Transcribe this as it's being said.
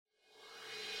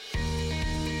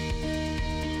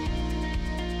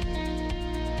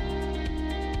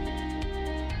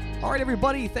All right,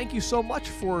 everybody, thank you so much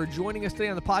for joining us today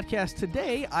on the podcast.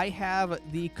 Today, I have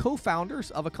the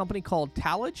co-founders of a company called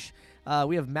Talage.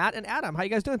 We have Matt and Adam. How you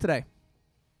guys doing today?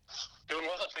 Doing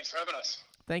well. Thanks for having us.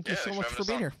 Thank you so much for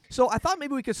being here. So I thought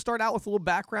maybe we could start out with a little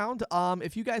background.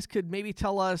 If you guys could maybe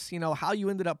tell us, how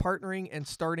you ended up partnering and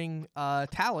starting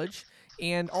Talage,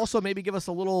 and also maybe give us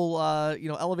a little,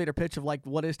 elevator pitch of like,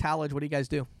 what is Talage? What do you guys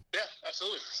do? Yeah,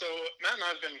 absolutely. So Matt and I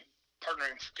have been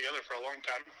partnering together for a long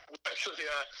time.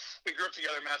 We grew up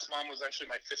together. Matt's mom was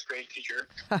actually my fifth grade teacher.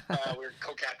 We were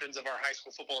co-captains of our high school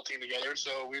football team together.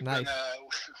 So we've been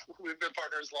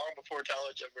partners long before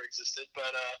Talage ever existed.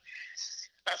 But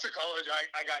after college,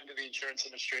 I got into the insurance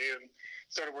industry and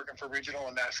started working for regional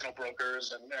and national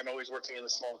brokers, and always working in the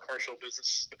small commercial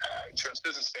business, insurance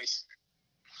business space.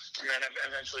 And then I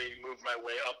eventually moved my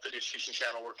way up the distribution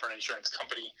channel, worked for an insurance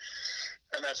company.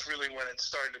 And that's really when it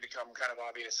started to become kind of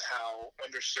obvious how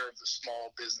underserved the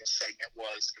small business segment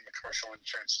was in the commercial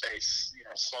insurance space.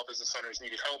 Small business owners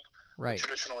needed help. Right.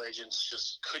 Traditional agents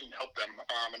just couldn't help them.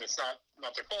 And it's not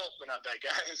their fault. They're not bad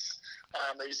guys.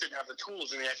 They just didn't have the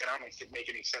tools and the economics to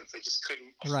make any sense. They just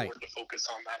couldn't afford to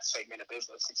focus on that segment of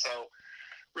business. And so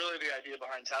really the idea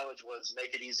behind Talage was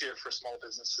make it easier for small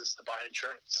businesses to buy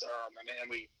insurance.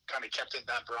 And we kind of kept it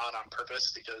that broad on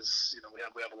purpose because, we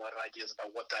have a lot of ideas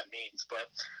about what that means. But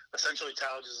essentially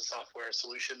Talage is a software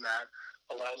solution that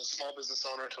allows a small business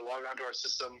owner to log onto our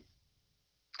system,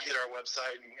 hit our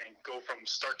website, and go from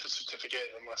start to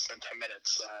certificate in less than 10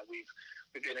 minutes.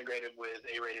 We've integrated with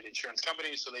A-rated insurance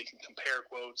companies so they can compare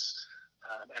quotes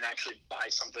and actually buy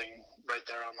something right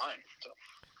there online. So.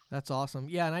 That's awesome.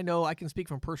 Yeah, and I know I can speak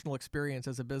from personal experience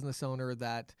as a business owner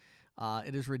that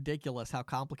it is ridiculous how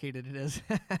complicated it is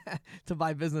to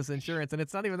buy business insurance, and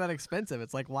it's not even that expensive.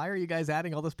 It's like, why are you guys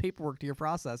adding all this paperwork to your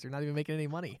process? You're not even making any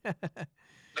money. No,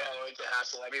 it's a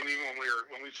hassle. I mean, even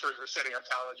when we first were setting up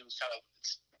Talage,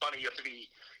 it's funny. You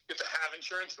have to have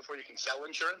insurance before you can sell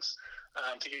insurance.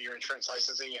 To get your insurance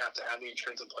licensing, you have to have the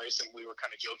insurance in place, and we were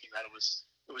kind of joking that it was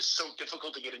so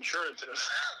difficult to get insurance. And it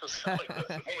was like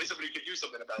only somebody could do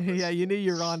something about this. Yeah, you knew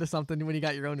you were onto something when you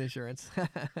got your own insurance.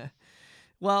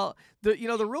 Well, the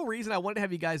real reason I wanted to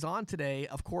have you guys on today,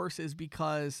 of course, is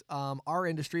because our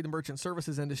industry, the merchant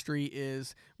services industry,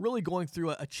 is really going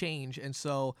through a change. And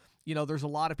so, there's a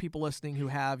lot of people listening who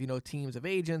have, teams of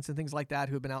agents and things like that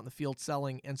who have been out in the field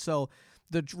selling. And so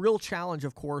the real challenge,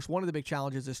 of course, one of the big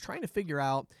challenges is trying to figure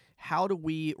out how do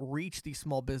we reach these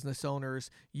small business owners.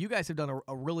 You guys have done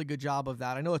a really good job of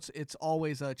that. I know it's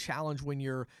always a challenge when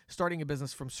you're starting a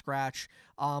business from scratch,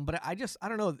 but I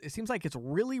don't know. It seems like it's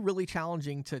really, really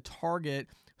challenging to target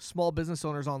small business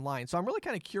owners online. So I'm really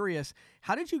kind of curious,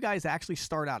 how did you guys actually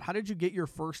start out? How did you get your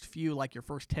first few, like your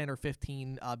first 10 or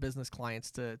 15 business clients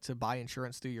to buy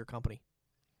insurance through your company?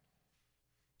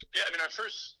 Yeah, I mean, our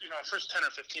first 10 or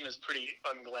 15 is pretty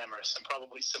unglamorous and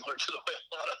probably similar to the way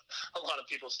a lot of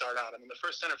people start out. I mean, the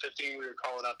first 10 or 15, we were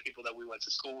calling up people that we went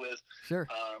to school with. Sure.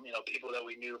 People that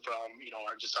we knew from,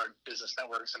 our business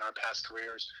networks and our past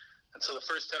careers. And so the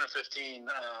first 10 or 15,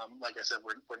 like I said,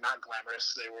 were not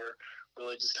glamorous. They were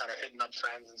really just kind of hitting up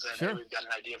friends and saying, Hey, we've got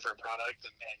an idea for a product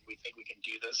and we think we can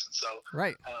do this. And so,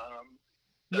 right.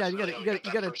 Yeah, you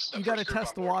got to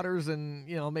test the waters and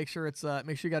make sure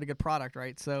you got a good product,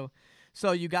 right? So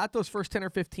you got those first 10 or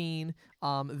 15.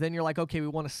 Then you're like, okay, we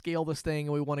want to scale this thing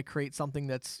and we want to create something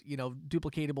that's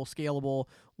duplicatable, scalable.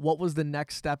 What was the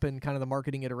next step in kind of the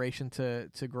marketing iteration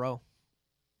to grow?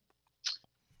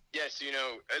 Yeah, so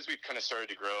as we've kind of started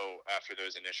to grow after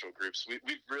those initial groups,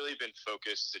 we've really been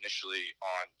focused initially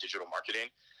on digital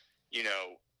marketing.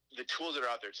 The tools that are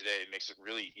out there today makes it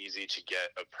really easy to get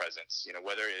a presence,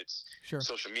 whether it's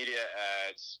social media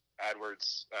ads,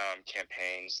 AdWords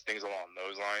campaigns, things along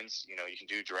those lines. You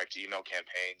can do direct email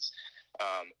campaigns.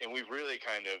 And we've really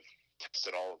kind of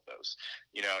tested all of those,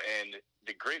 and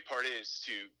the great part is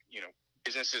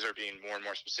businesses are being more and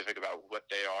more specific about what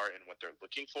they are and what they're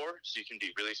looking for. So you can be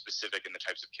really specific in the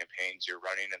types of campaigns you're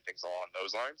running and things along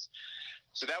those lines.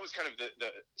 So that was kind of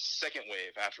the second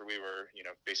wave after we were,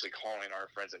 basically calling our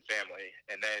friends and family.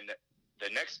 And then the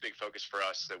next big focus for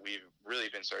us that we've really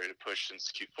been starting to push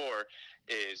since Q4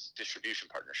 is distribution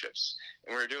partnerships.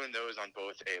 And we're doing those on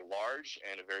both a large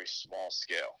and a very small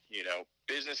scale.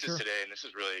 Businesses today, and this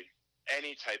is really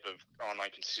any type of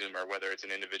online consumer, whether it's an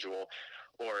individual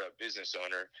or a business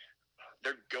owner,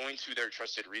 they're going to their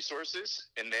trusted resources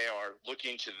and they are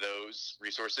looking to those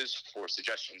resources for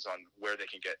suggestions on where they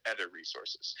can get other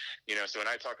resources. So when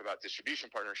I talk about distribution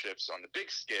partnerships on the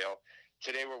big scale,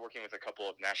 today we're working with a couple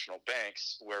of national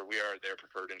banks where we are their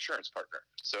preferred insurance partner.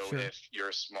 So if you're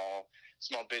a small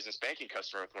small business banking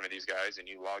customer with one of these guys and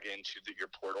you log into your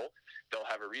portal, they'll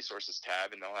have a resources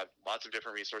tab and they'll have lots of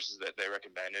different resources that they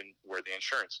recommend, and we're the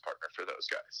insurance partner for those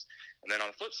guys. And then on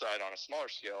the flip side, on a smaller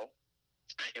scale,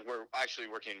 and we're actually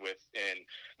working with, in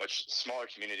much smaller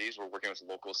communities, we're working with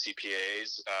local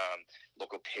CPAs,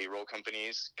 local payroll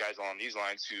companies, guys along these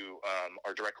lines who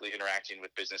are directly interacting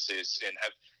with businesses and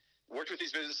have worked with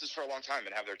these businesses for a long time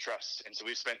and have their trust. And so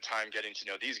we've spent time getting to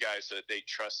know these guys so that they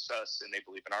trust us and they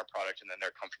believe in our product, and then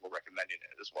they're comfortable recommending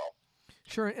it as well.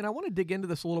 Sure, and I want to dig into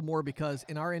this a little more because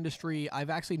in our industry, I've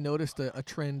actually noticed a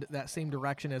trend that same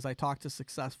direction as I talk to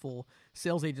successful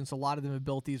sales agents. A lot of them have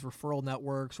built these referral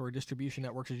networks or distribution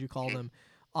networks, as you call them.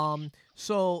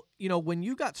 So, when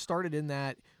you got started in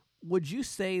that, would you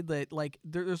say that, like,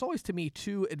 there's always, to me,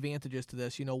 two advantages to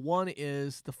this? One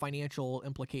is the financial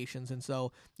implications. And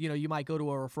so, you might go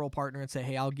to a referral partner and say,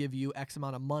 hey, I'll give you X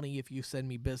amount of money if you send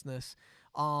me business.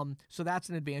 So that's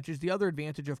an advantage. The other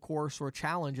advantage, of course, or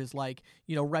challenge is like,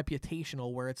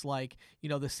 reputational, where it's like, the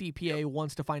CPA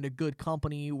wants to find a good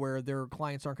company where their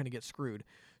clients aren't going to get screwed.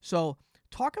 So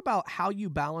talk about how you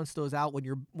balance those out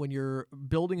when you're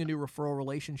building a new referral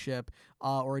relationship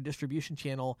or a distribution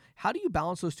channel. How do you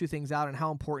balance those two things out, and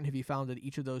how important have you found that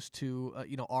each of those two,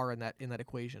 are in that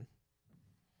equation?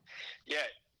 Yeah,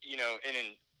 and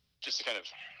just to kind of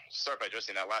start by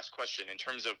addressing that last question, in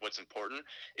terms of what's important,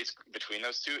 it's between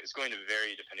those two, it's going to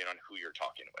vary depending on who you're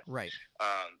talking with. Right.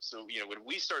 So, when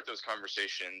we start those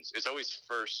conversations, it's always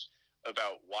first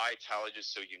about why Talage is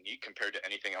so unique compared to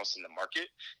anything else in the market.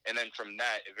 And then from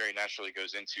that, it very naturally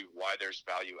goes into why there's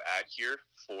value add here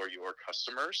for your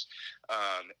customers.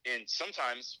 And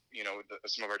sometimes,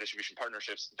 some of our distribution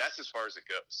partnerships, that's as far as it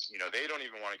goes. They don't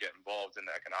even want to get involved in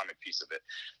the economic piece of it.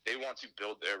 They want to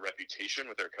build their reputation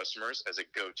with their customers as a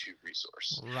go-to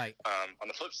resource. Right. On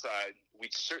the flip side, we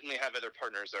certainly have other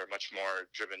partners that are much more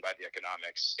driven by the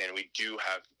economics, and we do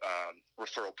have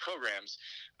referral programs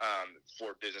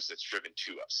for business that's driven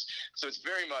to us. So it's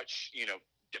very much,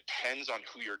 depends on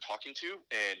who you're talking to,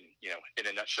 and, in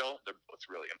a nutshell, they're both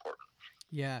really important.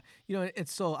 Yeah.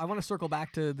 It's so I want to circle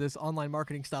back to this online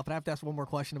marketing stuff, but I have to ask one more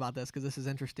question about this because this is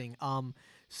interesting.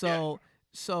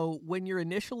 So when you're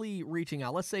initially reaching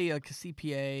out, let's say a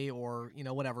CPA or,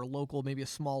 whatever, local, maybe a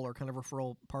smaller kind of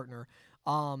referral partner,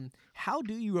 how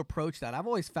do you approach that? I've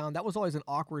always found that was always an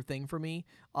awkward thing for me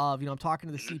of, I'm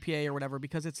talking to the CPA or whatever,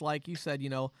 because it's like you said,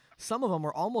 some of them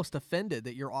are almost offended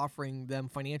that you're offering them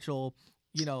financial,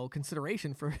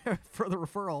 consideration for the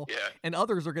referral, and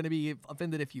others are going to be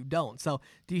offended if you don't. So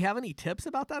do you have any tips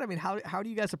about that? I mean, how do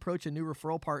you guys approach a new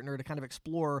referral partner to kind of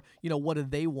explore, what do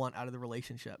they want out of the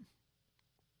relationship?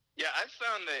 Yeah, I've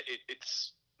found that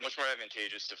it's much more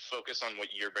advantageous to focus on what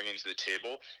you're bringing to the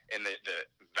table and the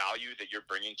value that you're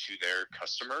bringing to their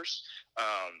customers.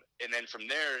 And then from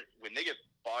there, when they get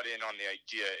bought in on the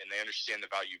idea and they understand the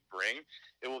value you bring,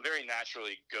 it will very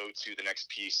naturally go to the next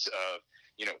piece of,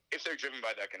 if they're driven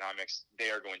by the economics, they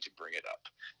are going to bring it up.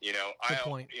 Good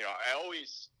point.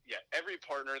 Every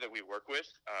partner that we work with,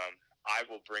 I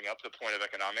will bring up the point of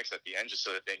economics at the end just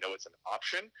so that they know it's an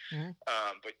option. Mm-hmm.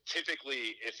 But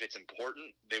typically, if it's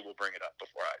important, they will bring it up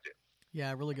before I do.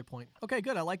 Yeah, really good point. Okay,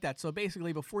 good. I like that. So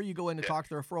basically, before you go in to talk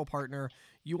to the referral partner,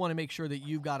 you want to make sure that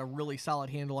you've got a really solid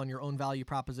handle on your own value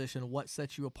proposition, what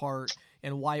sets you apart,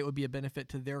 and why it would be a benefit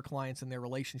to their clients and their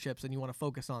relationships. And you want to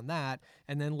focus on that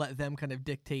and then let them kind of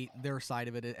dictate their side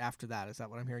of it after that. Is that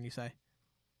what I'm hearing you say?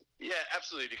 Yeah,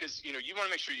 absolutely. Because, you want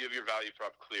to make sure you have your value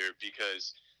prop clear,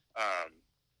 because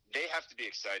they have to be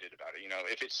excited about it.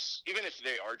 Even if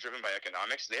they are driven by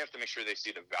economics, they have to make sure they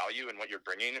see the value in what you're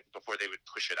bringing before they would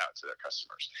push it out to their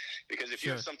customers. Because if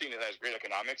you have something that has great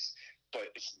economics, but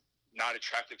it's not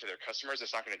attractive to their customers,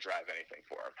 it's not going to drive anything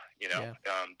for them.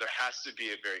 There has to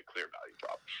be a very clear value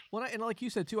prop. Well, and like you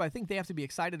said too, I think they have to be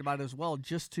excited about it as well,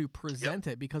 just to present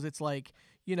it, because it's like,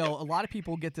 a lot of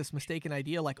people get this mistaken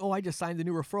idea like, oh, I just signed a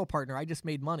new referral partner, I just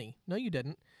made money. No, you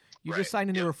didn't. You just signed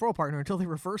a new referral partner. Until they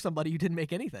refer somebody, you didn't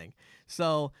make anything.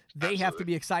 So they have to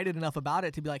be excited enough about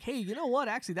it to be like, hey, you know what?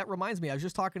 Actually, that reminds me. I was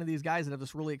just talking to these guys that have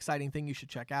this really exciting thing you should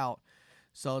check out.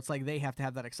 So it's like they have to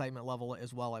have that excitement level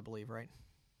as well, I believe, right?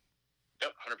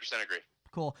 Yep, 100% agree.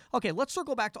 Cool. Okay, let's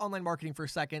circle back to online marketing for a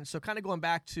second. So kind of going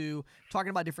back to talking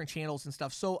about different channels and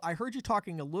stuff. So I heard you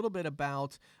talking a little bit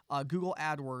about Google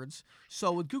AdWords.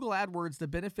 So with Google AdWords, the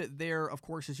benefit there, of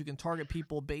course, is you can target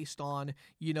people based on,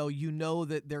 you know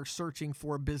that they're searching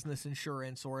for business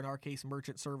insurance, or in our case,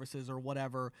 merchant services or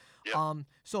whatever. Yep.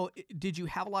 So did you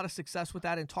have a lot of success with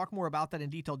that? And talk more about that in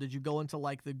detail. Did you go into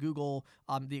like the Google,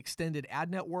 the extended ad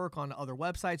network on other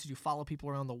websites? Did you follow people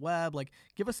around the web? Like,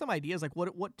 give us some ideas, like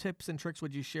what tips and tricks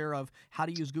tips would you share of how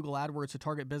to use Google AdWords to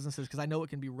target businesses? Because I know it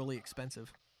can be really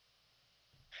expensive.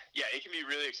 Yeah, it can be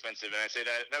really expensive, and I say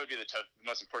that would be the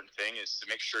most important thing is to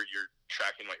make sure you're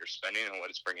tracking what you're spending and what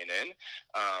it's bringing in,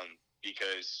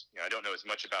 because I don't know as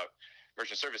much about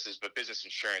merchant services, but business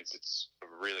insurance, it's a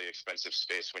really expensive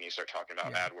space when you start talking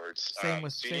about AdWords. Same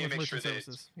with merchant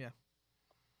services. Yeah.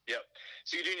 Yep.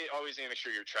 So you always need to make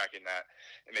sure you're tracking that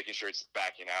and making sure it's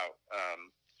backing out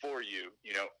for you.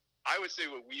 I would say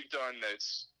what we've done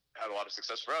that's had a lot of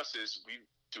success for us is we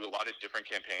do a lot of different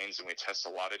campaigns and we test a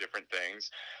lot of different things.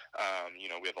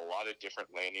 We have a lot of different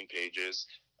landing pages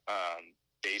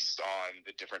based on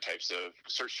the different types of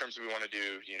search terms we want to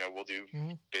do. We'll do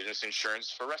business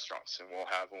insurance for restaurants, and we'll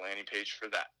have a landing page for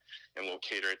that, and we'll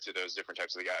cater it to those different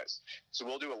types of guys. So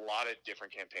we'll do a lot of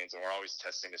different campaigns, and we're always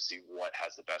testing to see what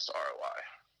has the best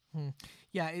ROI.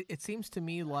 Yeah, it seems to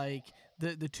me like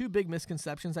the two big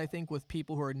misconceptions, I think, with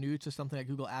people who are new to something like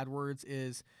Google AdWords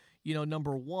is,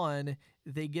 number one,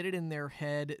 they get it in their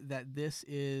head that this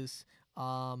is,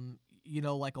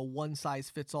 like a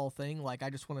one-size-fits-all thing. Like, I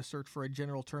just want to search for a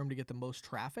general term to get the most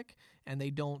traffic, and they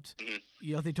don't,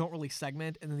 they don't really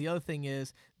segment. And then the other thing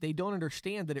is they don't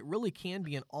understand that it really can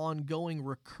be an ongoing,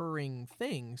 recurring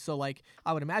thing. So, like,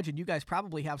 I would imagine you guys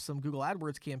probably have some Google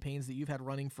AdWords campaigns that you've had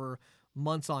running for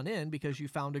months on end because you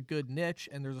found a good niche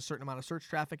and there's a certain amount of search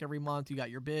traffic every month. You got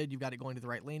your bid, you've got it going to the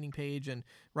right landing page, and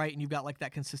you've got like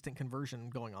that consistent conversion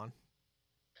going on.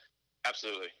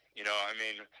 Absolutely.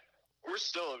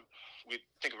 We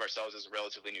think of ourselves as a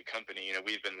relatively new company.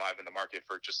 We've been live in the market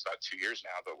for just about 2 years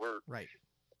now, but we're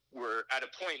at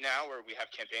a point now where we have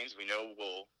campaigns. We know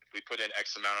if we put in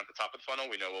X amount at the top of the funnel,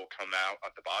 we know we'll come out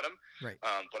at the bottom. Right.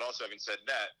 But also, having said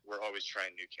that, we're always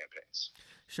trying new campaigns.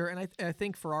 Sure. And I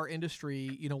think for our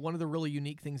industry, one of the really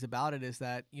unique things about it is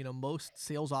that, most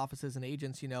sales offices and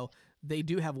agents, they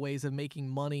do have ways of making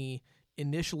money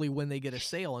initially when they get a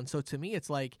sale. And so to me, it's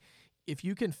like, if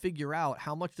you can figure out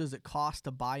how much does it cost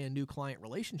to buy a new client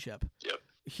relationship,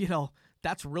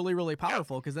 that's really, really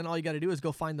powerful, because then all you got to do is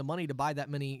go find the money to buy that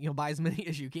many, buy as many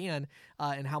as you can,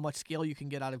 and how much scale you can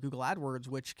get out of Google AdWords,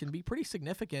 which can be pretty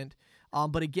significant.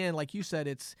 But again, like you said,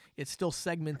 it's still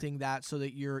segmenting that so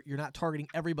that you're not targeting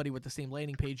everybody with the same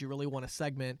landing page. You really want to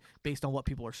segment based on what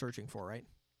people are searching for, right?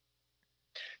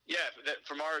 Yeah,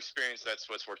 from our experience, that's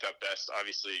what's worked out best.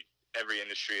 Obviously, every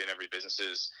industry and every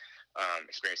business's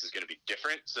experience is going to be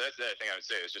different. So that's the thing I would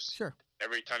say is just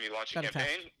every time you launch a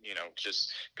campaign,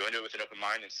 just go into it with an open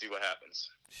mind and see what happens.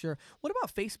 Sure. What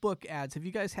about Facebook ads? Have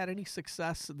you guys had any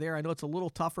success there? I know it's a little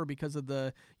tougher because of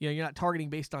the, you're not targeting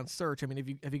based on search. I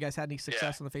mean, have you guys had any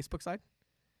success on the Facebook side?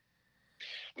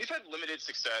 We've had limited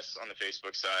success on the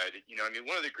Facebook side.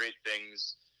 One of the great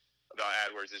things about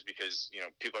AdWords is because,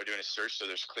 people are doing a search, so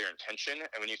there's clear intention.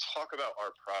 And when you talk about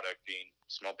our product being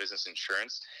small business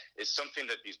insurance, it's something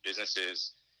that these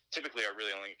businesses typically are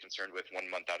really only concerned with 1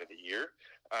 month out of the year.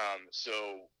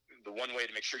 So the one way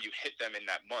to make sure you hit them in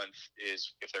that month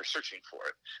is if they're searching for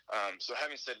it. So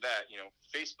having said that,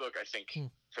 Facebook, I think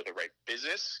for the right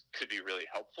business could be really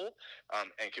helpful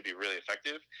and could be really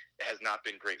effective. It has not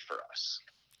been great for us.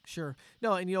 Sure.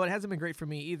 No, and it hasn't been great for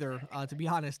me either, to be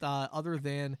honest, other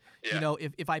than,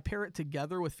 if I pair it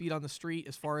together with Feet on the Street,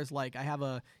 as far as like I have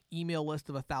a email list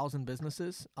of 1,000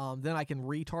 businesses, then I can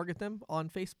retarget them on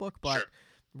Facebook. But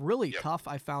really tough,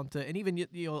 I found to, and even,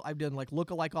 I've done like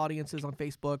lookalike audiences on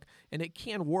Facebook, and it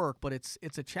can work, but it's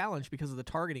a challenge because of the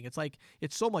targeting. It's like,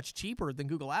 it's so much cheaper than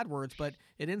Google AdWords, but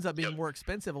it ends up being more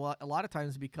expensive a lot of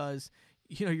times because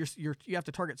you have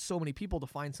to target so many people to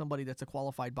find somebody that's a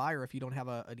qualified buyer if you don't have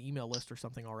an email list or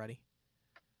something already.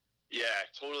 Yeah, I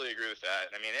totally agree with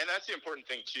that. And that's the important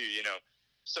thing too.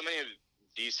 So many of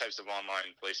these types of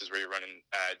online places where you're running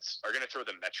ads are going to throw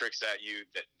the metrics at you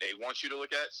that they want you to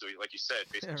look at. So like you said,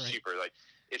 Facebook's cheaper. Like,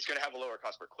 it's going to have a lower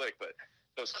cost per click, but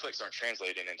those clicks aren't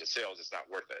translating into sales. It's not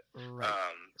worth it.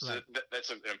 So that's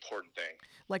an important thing.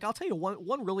 Like, I'll tell you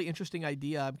one really interesting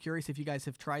idea. I'm curious if you guys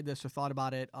have tried this or thought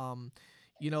about it.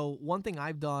 One thing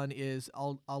I've done is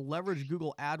I'll leverage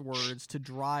Google AdWords to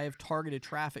drive targeted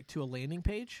traffic to a landing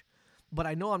page, but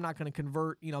I know I'm not going to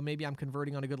convert, maybe I'm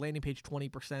converting on a good landing page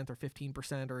 20% or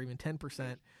 15% or even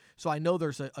 10%. So I know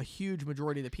there's a huge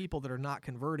majority of the people that are not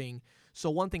converting. So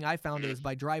one thing I found is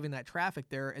by driving that traffic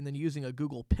there and then using a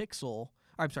Facebook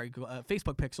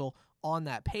pixel on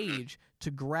that page to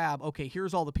grab, okay,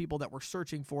 here's all the people that we're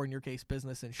searching for, in your case,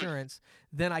 business insurance,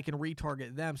 then I can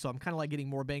retarget them. So I'm kind of like getting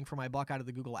more bang for my buck out of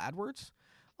the Google AdWords.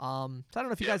 So I don't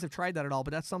know if you guys have tried that at all, but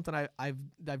that's something I've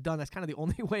done. That's kind of the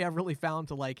only way I've really found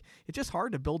to, like, it's just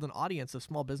hard to build an audience of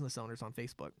small business owners on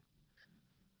Facebook.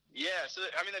 Yeah, so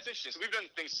that's interesting. So we've done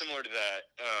things similar to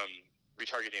that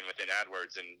retargeting within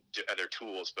AdWords and other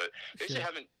tools, but they just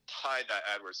haven't tied that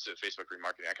AdWords to Facebook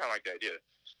remarketing. I kind of like the idea.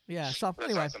 Yeah. So that's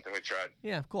anyway, not something we've tried.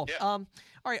 Yeah. Cool. Yeah. All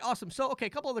right. Awesome. So, okay, a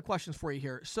couple other questions for you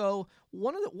here. So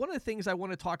one of the things I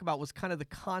want to talk about was kind of the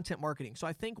content marketing. So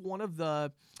I think one of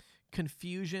the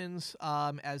confusions,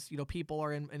 as people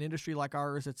are in an industry like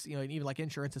ours, it's even like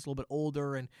insurance, it's a little bit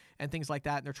older and things like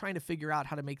that, and they're trying to figure out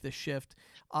how to make this shift.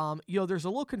 There's a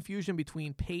little confusion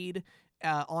between paid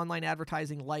online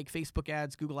advertising like Facebook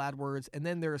ads, Google AdWords, and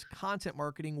then there's content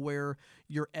marketing where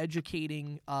you're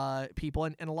educating people,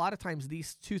 and a lot of times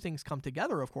these two things come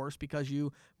together, of course, because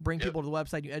you bring people to the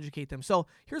website, you educate them. So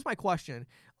here's my question.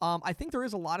 I think there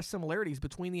is a lot of similarities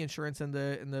between the insurance and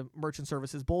the merchant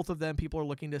services. Both of them, people are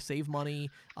looking to save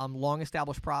money, long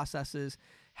established processes.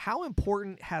 How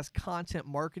important has content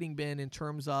marketing been in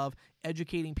terms of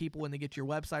educating people when they get to your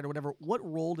website or whatever? What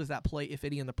role does that play, if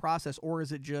any, in the process? Or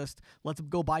is it just, let's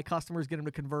go buy customers, get them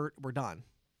to convert, we're done?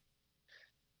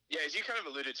 Yeah, as you kind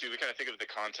of alluded to, we kind of think of the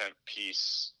content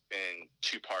piece in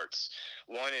two parts.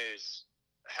 One is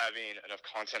having enough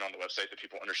content on the website that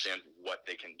people understand what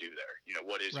they can do there.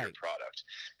 What is your product?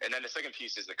 And then the second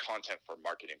piece is the content for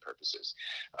marketing purposes.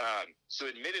 So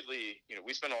admittedly,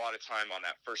 we spent a lot of time on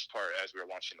that first part as we were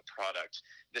launching the product.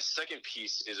 The second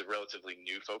piece is a relatively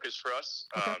new focus for us.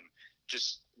 Okay.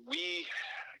 We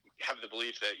have the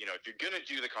belief that, if you're going to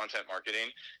do the content marketing,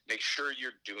 make sure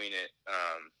you're doing it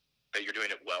that you're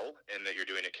doing it well and that you're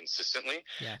doing it consistently.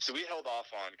 Yeah. So we held off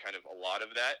on kind of a lot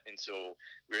of that until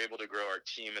we were able to grow our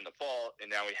team in the fall. And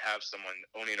now we have someone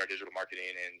owning our digital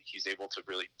marketing, and he's able to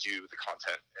really do the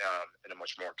content in a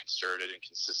much more concerted and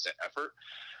consistent effort.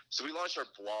 So we launched our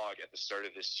blog at the start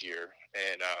of this year,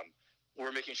 and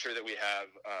we're making sure that we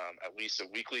have at least a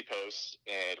weekly post,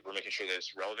 and we're making sure that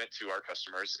it's relevant to our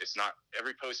customers.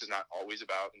 Every post is not always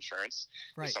about insurance.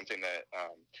 Right. It's something that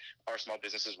our small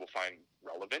businesses will find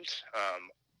relevant.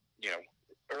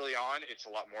 Early on, it's a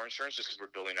lot more insurance just because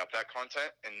we're building up that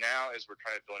content. And now, as we're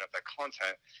kind of building up that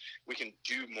content, we can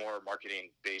do more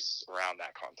marketing based around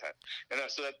that content. And I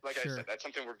said, that's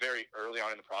something we're very early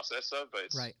on in the process of, but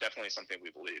it's definitely something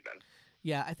we believe in.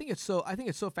 Yeah, I think it's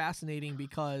so fascinating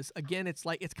because, again, it's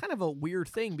kind of a weird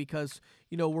thing because,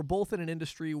 we're both in an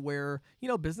industry where,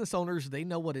 business owners, they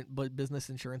know what business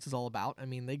insurance is all about. I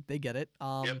mean, they get it.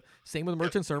 Same with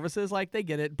merchant services, they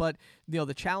get it. But,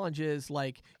 the challenge is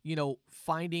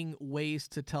finding ways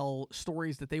to tell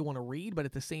stories that they want to read, but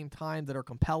at the same time that are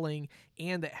compelling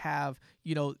and that have,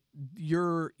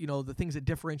 the things that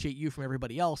differentiate you from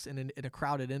everybody else in a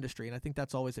crowded industry. And I think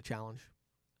that's always a challenge.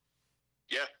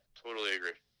 Yeah. Totally agree.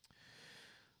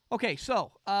 Okay,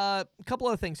 so a couple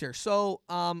other things here. So,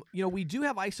 we do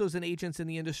have ISOs and agents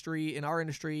in our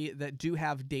industry that do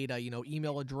have data,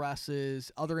 email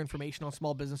addresses, other information on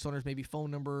small business owners, maybe phone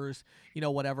numbers,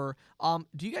 whatever.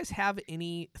 Do you guys have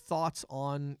any thoughts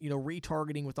on,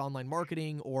 retargeting with online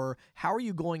marketing, or how are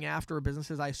you going after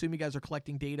businesses? I assume you guys are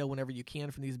collecting data whenever you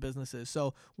can from these businesses.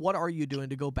 So what are you doing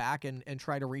to go back and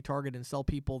try to retarget and sell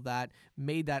people that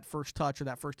made that first touch or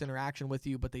that first interaction with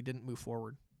you, but they didn't move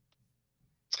forward?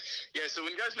 Yeah, so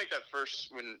when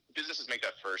businesses make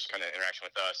that first kind of interaction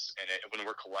with us, and when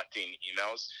we're collecting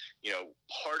emails,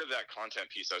 part of that content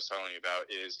piece I was telling you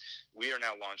about is we are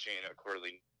now launching a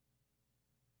quarterly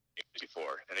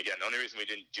before. And again, the only reason we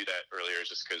didn't do that earlier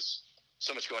is just because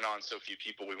so much going on, so few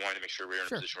people, we wanted to make sure we were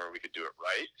in a position where we could do it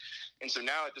right. And so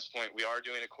now at this point, we are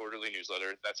doing a quarterly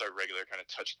newsletter. That's our regular kind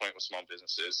of touch point with small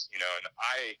businesses, and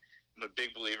I'm a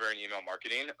big believer in email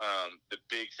marketing. The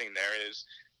big thing there is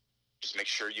just make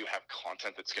sure you have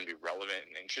content that's going to be relevant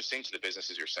and interesting to the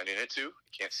businesses you're sending it to.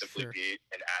 It can't simply be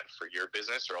an ad for your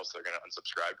business, or else they're going to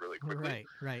unsubscribe really quickly.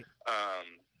 Right.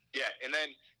 And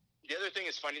then the other thing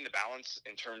is finding the balance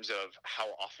in terms of how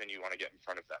often you want to get in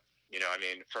front of them.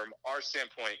 From our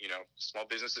standpoint, small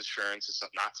business insurance is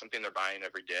not something they're buying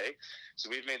every day.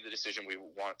 So we've made the decision we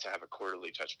want to have a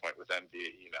quarterly touch point with them via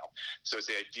email. So it's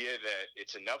the idea that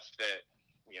it's enough that,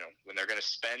 when they're going to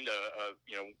spend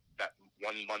that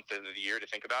 1 month of the year to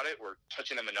think about it, we're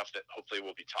touching them enough that hopefully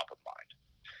we'll be top of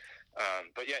mind.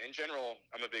 But yeah, in general,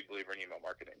 I'm a big believer in email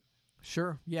marketing.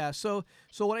 Sure. Yeah. So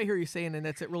what I hear you saying, and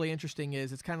that's really interesting,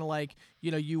 is it's kind of like,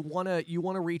 you want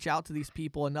to reach out to these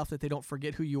people enough that they don't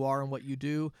forget who you are and what you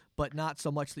do, but not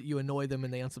so much that you annoy them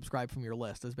and they unsubscribe from your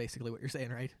list, is basically what you're saying,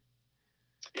 right?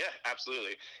 Yeah,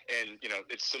 Absolutely. And,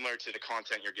 it's similar to the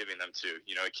content you're giving them too.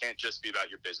 It can't just be about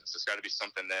your business. It's got to be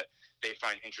something that they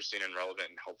find interesting and relevant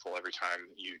and helpful every time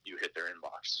you hit their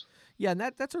inbox. Yeah, and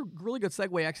that's a really good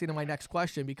segue actually to my next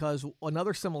question, because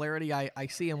another similarity I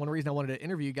see, and one reason I wanted to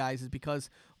interview you guys is because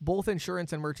both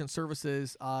insurance and merchant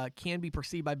services can be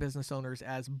perceived by business owners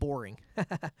as boring.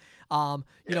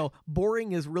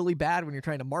 Boring is really bad when you're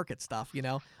trying to market stuff,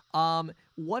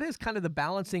 What has kind of the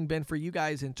balancing been for you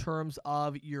guys in terms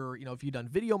of your, if you've done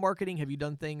video marketing, have you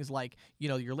done things like,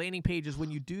 your landing pages? When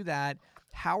you do that,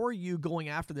 how are you going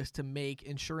after this to make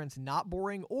insurance not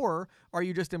boring, or are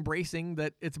you just embracing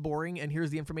that it's boring and here's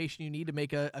the information you need to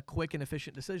make a quick and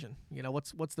efficient decision?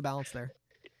 What's the balance there?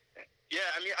 Yeah,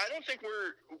 I don't think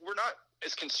we're not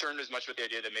as concerned as much with the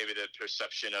idea that maybe the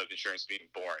perception of insurance being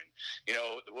boring.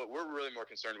 What we're really more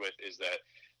concerned with is that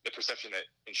the perception that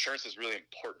insurance is really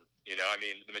important.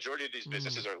 The majority of these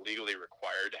businesses are legally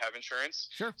required to have insurance.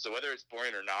 Sure. So whether it's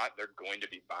boring or not, they're going to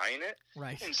be buying it.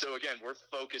 Right. And so again, we're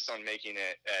focused on making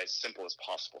it as simple as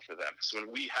possible for them. So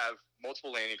when we have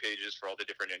multiple landing pages for all the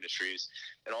different industries,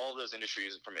 and all of those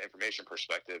industries from an information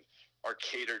perspective are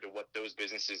catered to what those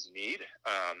businesses need.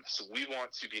 So we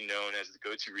want to be known as the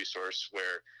go-to resource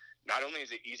where not only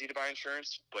is it easy to buy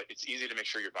insurance, but it's easy to make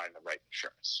sure you're buying the right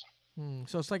insurance.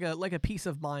 So it's like a peace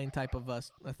of mind type of a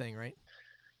thing, right?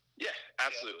 Yeah,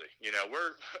 absolutely.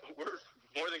 We're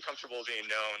more than comfortable being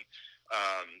known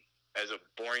as a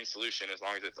boring solution, as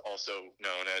long as it's also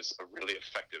known as a really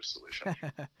effective solution.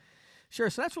 Sure.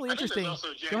 So that's really interesting. I think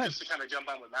there's also, Jim, just to kind of jump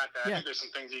on with that, I think there's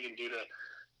some things you can do to,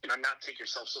 not take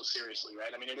yourself so seriously,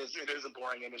 right? It is a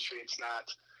boring industry. It's not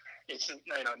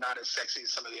not as sexy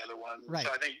as some of the other ones. Right.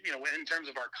 So I think, in terms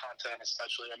of our content,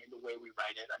 especially, the way we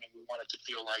write it, we want it to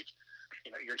feel like,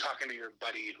 you're talking to your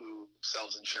buddy who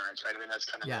sells insurance, right? That's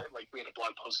kind of like we had a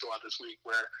blog post go out this week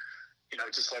where,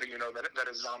 just letting you know that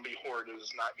a zombie horde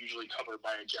is not usually covered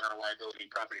by a general liability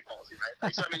property policy,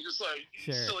 right? So, just like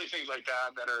sure. silly things like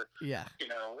that are, yeah,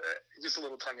 just a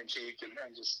little tongue in cheek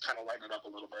and just kind of lighten it up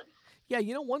a little bit. Yeah,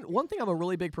 one thing I'm a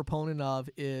really big proponent of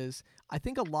is I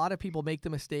think a lot of people make the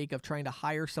mistake of trying to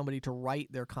hire somebody to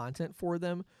write their content for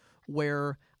them,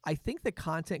 where I think the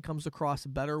content comes across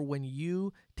better when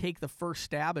you take the first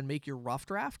stab and make your rough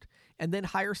draft, and then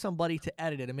hire somebody to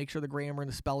edit it and make sure the grammar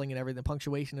and the spelling and everything, the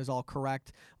punctuation is all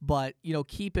correct. But,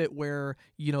 keep it where,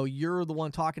 you're the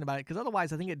one talking about it. Because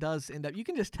otherwise, I think it does end up, you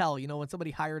can just tell, when somebody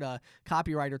hired a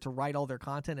copywriter to write all their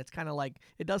content, it's kind of like,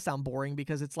 it does sound boring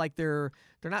because it's like they're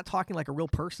not talking like a real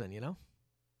person,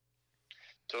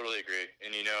 Totally agree.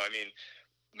 And,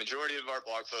 majority of our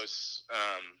blog posts,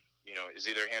 is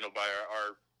either handled by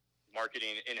our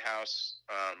marketing in-house,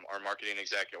 our marketing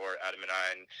exec, or Adam and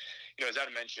I. And, as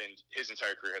Adam mentioned, his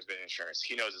entire career has been in insurance.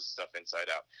 He knows his stuff inside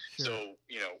out. Sure. So,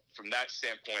 from that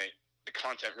standpoint, the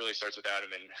content really starts with Adam.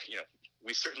 And,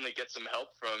 we certainly get some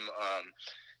help from,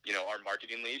 our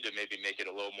marketing lead to maybe make it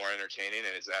a little more entertaining.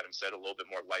 And as Adam said, a little bit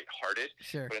more lighthearted.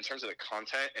 Sure. But in terms of the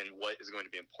content and what is going to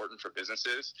be important for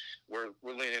businesses, we're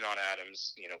leaning on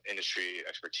Adam's, industry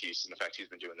expertise and the fact he's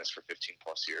been doing this for 15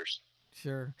 plus years.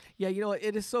 Sure. Yeah,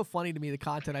 it is so funny to me, the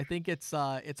content. I think it's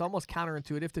almost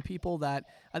counterintuitive to people that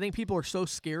I think people are so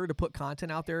scared to put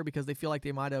content out there because they feel like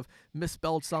they might have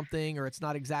misspelled something or it's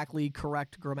not exactly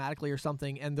correct grammatically or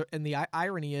something. And the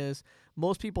irony is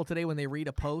most people today, when they read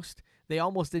a post, they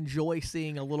almost enjoy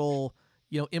seeing a little,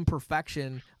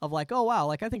 imperfection of like, oh, wow,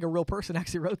 like I think a real person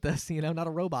actually wrote this, not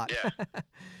a robot. Yeah.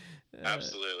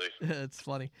 Absolutely. It's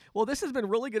funny. Well, this has been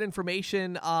really good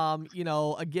information.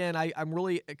 Again, I'm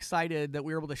really excited that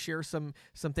we were able to share some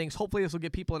things. Hopefully this will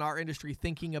get people in our industry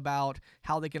thinking about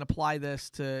how they can apply this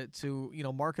to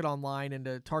market online and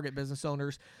to target business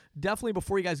owners. Definitely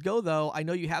before you guys go, though, I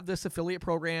know you have this affiliate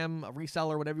program, a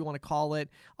reseller, whatever you want to call it,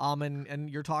 and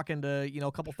you're talking to,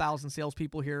 a couple thousand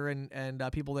salespeople here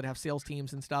and people that have sales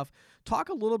teams and stuff. Talk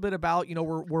a little bit about,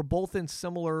 we're both in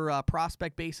similar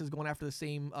prospect bases going after the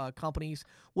same companies.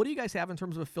 What do you guys have in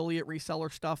terms of affiliate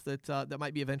reseller stuff that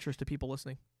might be of interest to people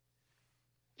listening?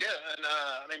 Yeah, and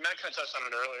Matt kind of touched on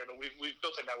it earlier, but we've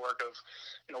built a network of,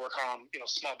 we're calling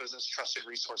small business trusted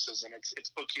resources, and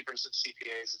it's bookkeepers, it's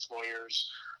CPAs, it's lawyers,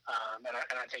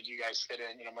 and I think you guys fit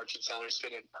in, merchant sellers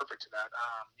fit in perfect to that.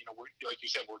 We're, like you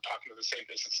said, we're talking to the same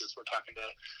businesses. We're talking to,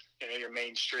 your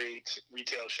Main Street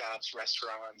retail shops,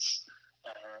 restaurants,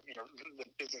 the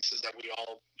businesses that we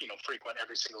all, frequent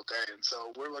every single day. And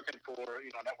so we're looking for,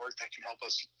 a network that can help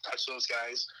us touch those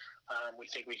guys. We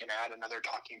think we can add another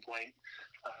talking point.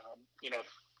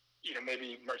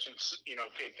 maybe merchants,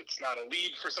 if it's not a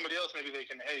lead for somebody else, maybe they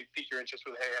can, hey, pique your interest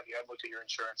with, hey, have you looked at your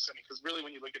insurance? I mean, because really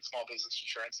when you look at small business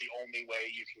insurance, the only way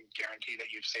you can guarantee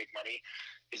that you've saved money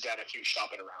is that if you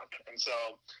shop it around. And so,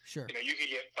 sure, you can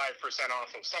get 5% off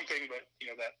of something, but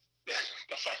that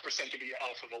the 5% could be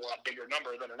off of a lot bigger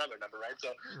number than another number, right?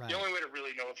 So the only way to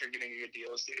really know if you're getting a good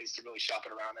deal is to really shop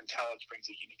it around. And Talage brings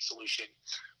a unique solution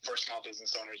for small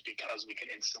business owners because we can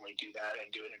instantly do that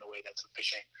and do it in a way that's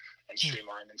efficient and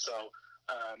streamlined. And so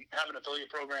have an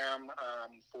affiliate program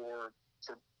for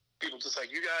people just like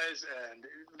you guys. And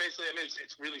basically, I mean,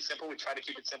 it's really simple. We try to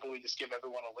keep it simple. We just give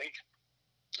everyone a link.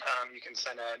 You can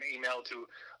send an email to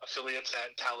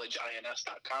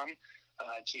affiliates@talageins.com.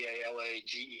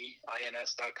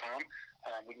 TALAGEINS.com.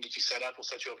 We can get you set up. We'll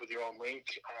set you up with your own link.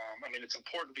 I mean, it's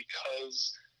important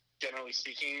because, generally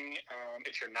speaking,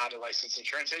 if you're not a licensed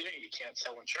insurance agent, you can't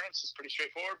sell insurance. It's pretty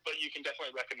straightforward, but you can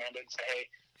definitely recommend it and say, hey,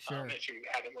 sure. If you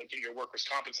haven't looked at your workers'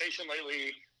 compensation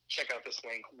lately, check out this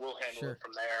link. We'll handle it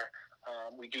from there.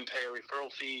 We do pay a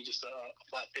referral fee, just a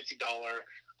flat $50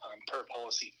 per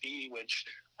policy fee, which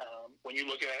when you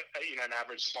look at an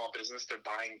average small business, they're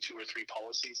buying 2 or 3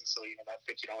 policies, and so that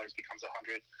 $50 becomes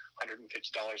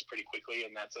 $150 pretty quickly,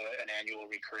 and that's an annual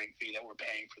recurring fee that we're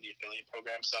paying for the affiliate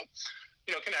program. So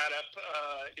it can add up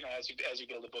as you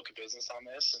build a book of business on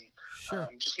this. And sure.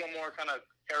 Just one more kind of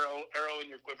arrow in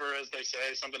your quiver, as they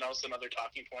say, something else, another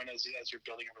talking point as you're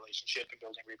building a relationship and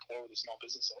building rapport with the small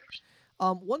business owners.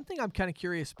 One thing I'm kind of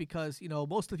curious because,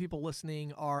 most of the people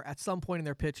listening are at some point in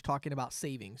their pitch talking about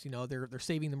savings. They're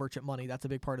saving the merchant money. That's a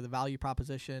big part of the value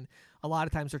proposition. A lot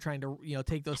of times they're trying to,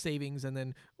 take those savings and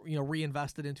then,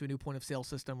 reinvest it into a new point of sale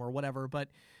system or whatever. But,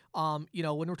 when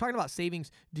we're talking about savings,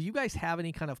 do you guys have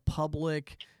any kind of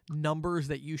public numbers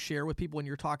that you share with people when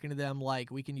you're talking to them?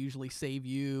 Like, we can usually save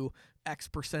you X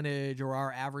percentage or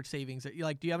our average savings.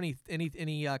 Like, do you have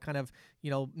any kind of,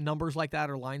 numbers like that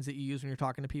or lines that you use when you're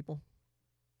talking to people?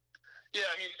 Yeah,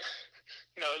 I mean,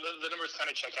 the numbers kind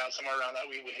of check out somewhere around that.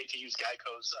 We hate to use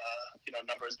Geico's,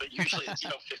 numbers, but usually it's,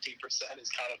 15%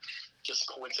 is kind of just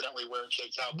coincidentally where it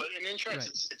shakes out. But in insurance,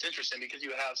 right. It's interesting because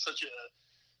you have such a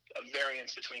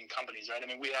variance between companies, right? I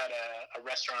mean, we had a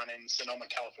restaurant in Sonoma,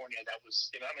 California that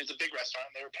was, it's a big restaurant.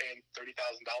 They were paying $30,000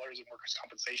 in workers'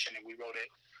 compensation, and we wrote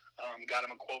it, got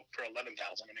them a quote for $11,000.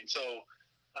 I mean, so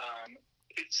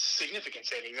it's significant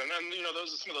savings, and then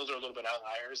some of those are a little bit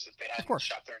outliers if they hadn't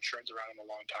shopped their insurance around in a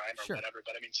long time or whatever.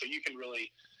 But I mean, so you can really,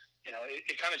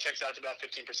 it kind of checks out to about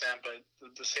 15%, but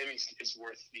the savings is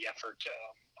worth the effort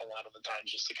a lot of the times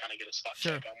just to kind of get a spot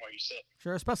check on where you sit.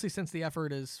 Sure, especially since the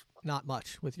effort is not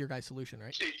much with your guys' solution,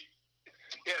 right?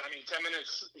 Yeah, I mean, 10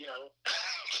 minutes,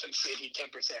 can save you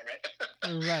 10%, right?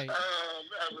 Right.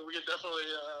 I mean, we can definitely,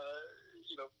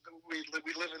 we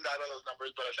live and die by those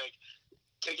numbers, but I think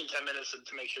taking 10 minutes to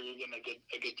make sure you're getting a good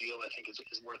deal, I think is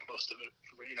worth most of it.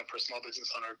 For a small business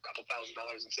owner, a couple $1,000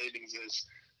 in savings is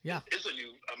a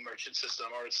new merchant system,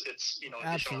 or it's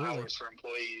additional hours for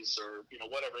employees, or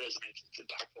whatever it is. I mean, it's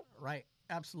impactful. Right.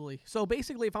 Absolutely. So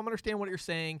basically, if I'm understanding what you're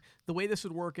saying, the way this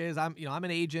would work is I'm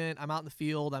an agent. I'm out in the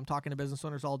field. I'm talking to business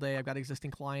owners all day. I've got existing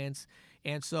clients,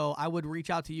 and so I would reach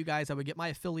out to you guys. I would get my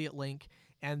affiliate link.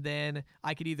 And then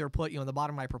I could either put, in the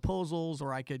bottom of my proposals,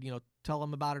 or I could, tell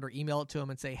them about it or email it to them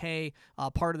and say, hey,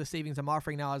 part of the savings I'm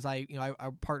offering now is I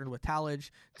partnered with Talage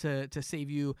to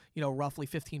save you, roughly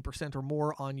 15% or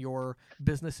more on your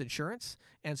business insurance.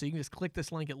 And so you can just click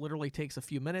this link. It literally takes a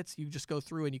few minutes. You just go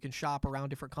through and you can shop around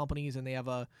different companies, and they have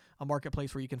a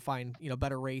marketplace where you can find,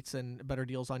 better rates and better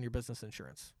deals on your business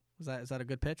insurance. Is that a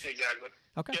good pitch? Exactly.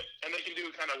 Okay. Yep. And they can do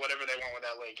kind of whatever they want with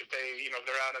that link. If they, if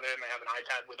they're out of it and they have an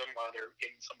iPad with them while they're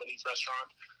in somebody's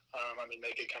restaurant, I mean,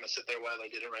 they could kind of sit there while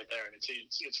they did it right there. And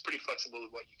it's pretty flexible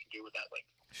with what you can do with that link.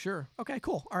 Sure. Okay,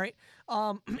 cool. All right.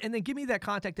 And then give me that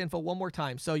contact info one more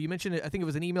time. So you mentioned it, I think it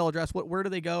was an email address. Where do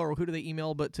they go, or who do they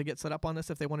email to get set up on this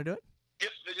if they want to do it?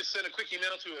 Yep, they just send a quick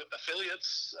email to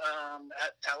affiliates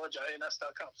at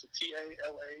talageins.com. So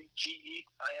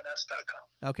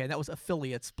TALAGEINS.com. Okay, that was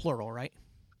affiliates, plural, right?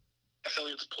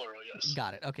 Affiliates, plural, yes.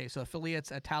 Got it. Okay, so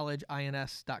affiliates at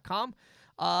talageins.com.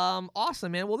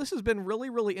 Awesome, man. Well, this has been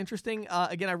really, really interesting.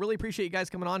 Again, I really appreciate you guys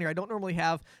coming on here. I don't normally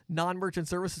have non-merchant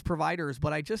services providers,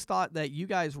 but I just thought that you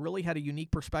guys really had a unique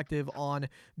perspective on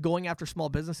going after small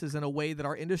businesses in a way that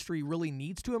our industry really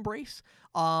needs to embrace.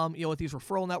 With these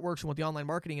referral networks and with the online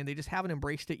marketing, and they just haven't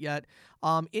embraced it yet.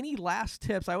 Any last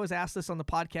tips? I always ask this on the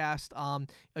podcast.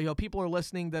 People are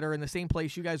listening that are in the same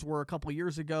place you guys were a couple of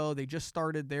years ago. They just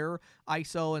started their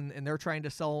ISO and they're trying to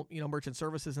sell, merchant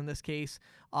services in this case.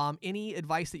 Any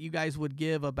advice that you guys would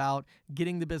give about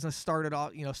getting the business started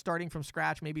off, starting from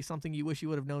scratch, maybe something you wish you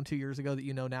would have known 2 years ago that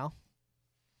you know now?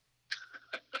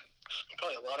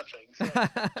 probably a lot of things.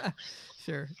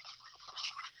 Sure.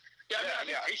 Yeah, I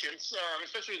mean, patience,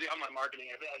 especially with the online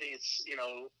marketing. I think it's,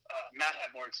 Matt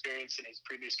had more experience in his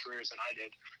previous careers than I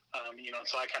did.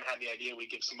 So I kind of had the idea we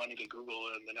give some money to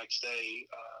Google, and the next day,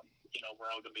 we're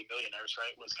all going to be millionaires,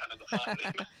 right? Was kind of the thought.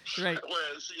 Right.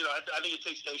 Whereas, I think it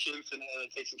takes patience and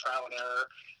it takes some trial and error,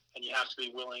 and you have to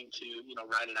be willing to,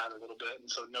 ride it out a little bit.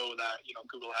 And so know that,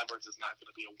 Google AdWords is not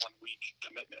going to be a 1 week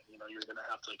commitment. You're going to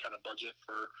have to kind of budget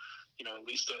for, at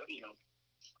least a,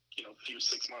 few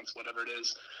 6 months, whatever it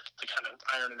is, to kind of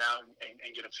iron it out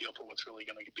and get a feel for what's really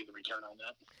going to be the return on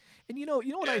that. And you know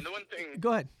what and the one thing.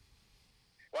 Go ahead.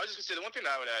 Well, I was just gonna say the one thing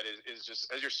that I would add is just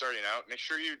as you're starting out, make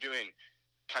sure you're doing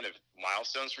kind of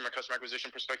milestones from a customer acquisition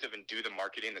perspective and do the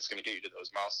marketing that's going to get you to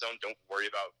those milestones. Don't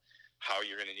worry about how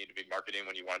you're going to need to be marketing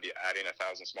when you want to be adding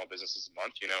 1,000 small businesses a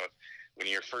month. When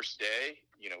your first day,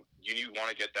 you want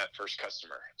to get that first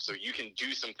customer. So you can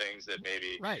do some things that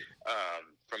maybe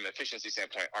from an efficiency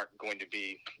standpoint aren't going to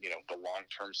be, the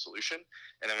long-term solution.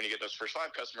 And then when you get those first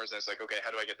 5 customers, then it's like, okay,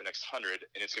 how do I get the next 100?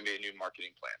 And it's going to be a new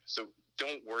marketing plan. So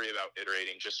don't worry about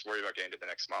iterating, just worry about getting to the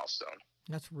next milestone.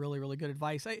 That's really, really good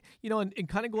advice. And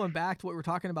kind of going back to what we're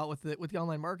talking about with the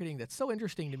online marketing, that's so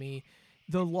interesting to me.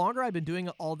 The longer I've been doing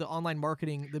all the online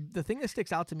marketing, the thing that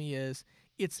sticks out to me is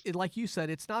it's like you said,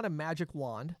 it's not a magic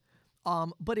wand,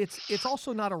 but it's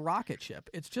also not a rocket ship.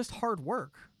 It's just hard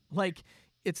work. Like,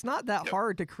 it's not that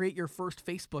hard to create your first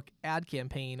Facebook ad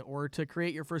campaign or to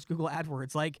create your first Google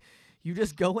AdWords. Like, you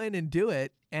just go in and do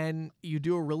it, and you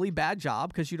do a really bad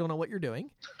job because you don't know what you're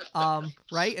doing,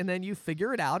 right? And then you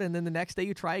figure it out, and then the next day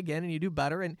you try again and you do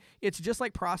better. And it's just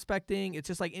like prospecting. It's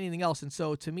just like anything else. And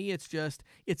so to me, it's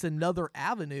another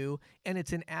avenue, and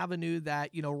it's an avenue that,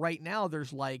 right now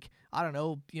there's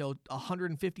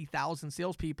 150,000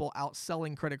 salespeople out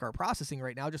selling credit card processing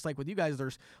right now. Just like with you guys,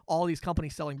 there's all these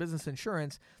companies selling business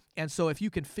insurance. And so if you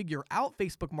can figure out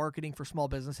Facebook marketing for small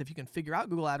business, if you can figure out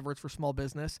Google AdWords for small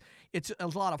business, it's a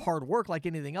lot of hard work like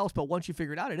anything else. But once you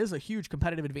figure it out, it is a huge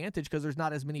competitive advantage because there's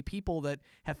not as many people that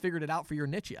have figured it out for your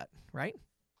niche yet, right?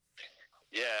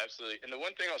 Yeah, absolutely. And the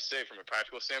one thing I'll say from a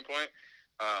practical standpoint,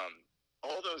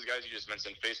 all those guys you just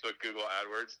mentioned, Facebook, Google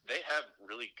AdWords, they have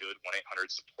really good 1-800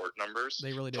 support numbers.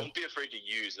 They really do. Don't be afraid to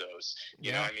use those.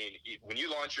 You know, when you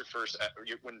launch your first,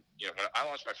 when I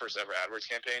launched my first ever AdWords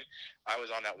campaign, I was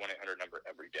on that 1-800 number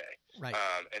every day. Right.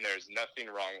 And there's nothing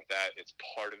wrong with that. It's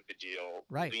part of the deal.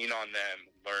 Right. Lean on them,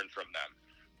 learn from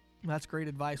them. That's great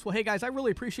advice. Well, hey, guys, I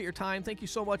really appreciate your time. Thank you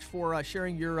so much for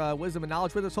sharing your wisdom and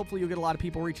knowledge with us. Hopefully you'll get a lot of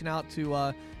people reaching out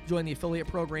to join the affiliate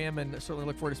program, and certainly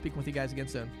look forward to speaking with you guys again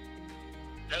soon.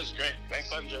 That was great. Thanks,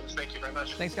 James. Thank you very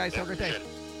much. Thanks, guys. Have a great day.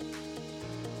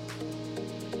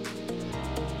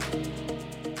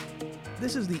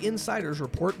 This is the Insider's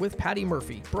Report with Patty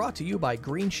Murphy, brought to you by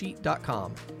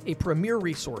Greensheet.com, a premier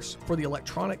resource for the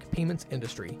electronic payments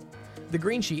industry. The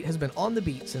Green Sheet has been on the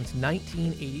beat since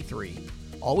 1983,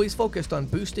 always focused on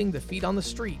boosting the feet on the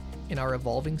street in our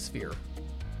evolving sphere.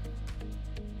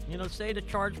 Say the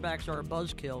chargebacks are a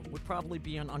buzzkill would probably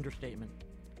be an understatement.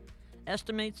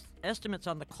 Estimates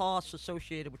on the costs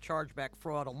associated with chargeback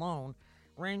fraud alone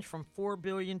range from $4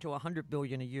 billion to $100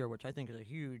 billion a year, which I think is a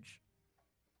huge.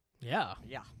 Yeah.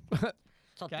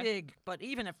 It's a big, but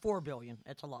even at $4 billion,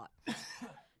 it's a lot.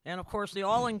 And of course, the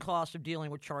all-in costs of dealing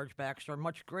with chargebacks are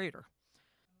much greater.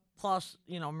 Plus,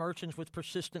 merchants with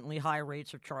persistently high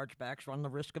rates of chargebacks run the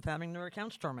risk of having their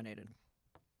accounts terminated.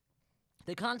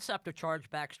 The concept of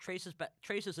chargebacks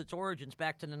traces its origins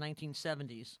back to the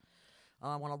 1970s.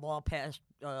 When a law passed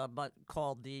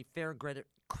called the Fair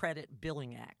Credit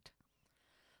Billing Act.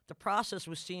 The process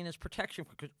was seen as protection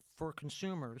for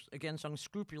consumers against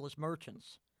unscrupulous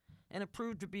merchants, and it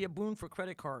proved to be a boon for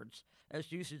credit cards,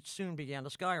 as usage soon began to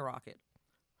skyrocket.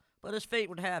 But as fate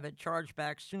would have it,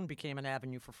 chargebacks soon became an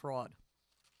avenue for fraud.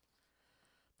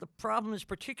 The problem is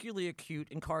particularly acute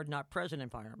in card-not-present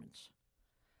environments.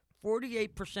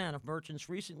 48% of merchants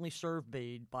recently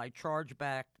surveyed by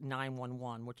Chargeback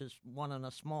 911, which is one in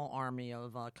a small army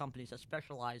of companies that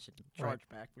specialize in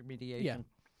chargeback remediation. Yeah,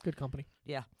 good company.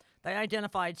 Yeah. They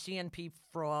identified CNP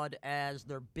fraud as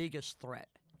their biggest threat.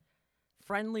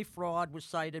 Friendly fraud was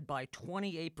cited by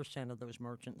 28% of those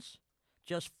merchants.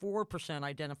 Just 4%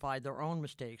 identified their own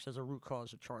mistakes as a root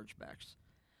cause of chargebacks.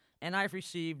 And I've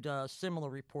received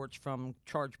similar reports from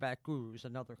Chargeback Gurus,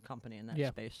 another company in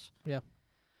that space. Yeah.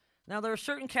 Now, there are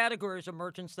certain categories of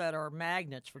merchants that are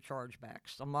magnets for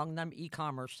chargebacks, among them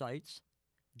e-commerce sites,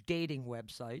 dating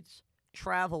websites,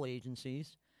 travel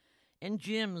agencies, and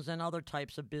gyms and other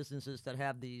types of businesses that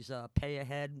have these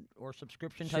pay-ahead or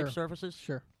subscription-type services.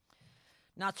 Sure.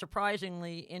 Not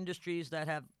surprisingly, industries that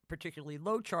have particularly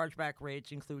low chargeback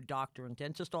rates include doctor and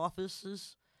dentist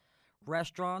offices,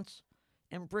 restaurants,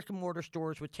 and brick-and-mortar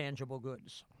stores with tangible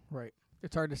goods. Right.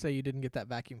 It's hard to say you didn't get that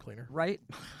vacuum cleaner. Right?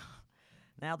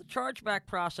 Now, the chargeback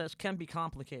process can be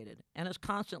complicated and is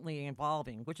constantly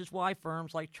evolving, which is why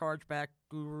firms like Chargeback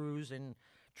Gurus and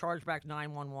Chargeback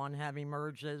 911 have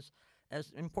emerged as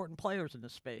important players in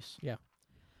this space. Yeah.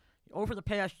 Over the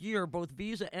past year, both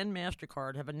Visa and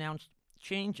MasterCard have announced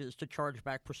changes to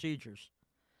chargeback procedures.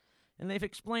 And they've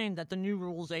explained that the new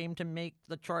rules aim to make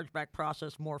the chargeback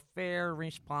process more fair and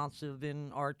responsive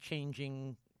in our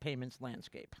changing payments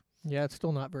landscape. Yeah, it's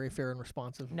still not very fair and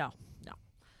responsive. No.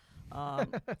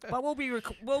 But we'll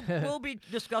be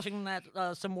discussing that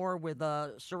some more with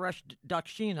Suresh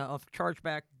Dakshina of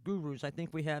Chargeback Gurus. I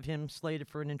think we have him slated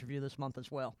for an interview this month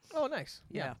as well. Oh, nice.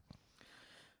 Yeah.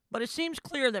 But it seems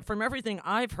clear that from everything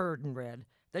I've heard and read,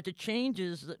 that the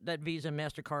changes that Visa and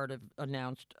MasterCard have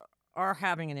announced are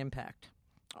having an impact,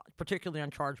 particularly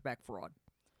on chargeback fraud.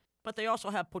 But they also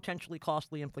have potentially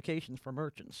costly implications for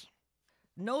merchants.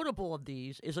 Notable of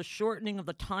these is a shortening of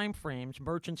the time frames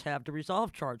merchants have to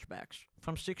resolve chargebacks,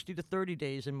 from 60 to 30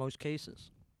 days in most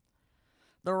cases.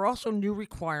 There are also new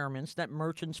requirements that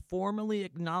merchants formally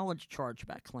acknowledge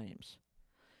chargeback claims.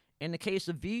 In the case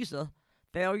of Visa,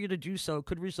 failure to do so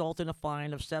could result in a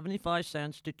fine of 75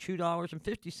 cents to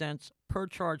 $2.50 per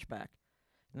chargeback,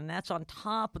 and that's on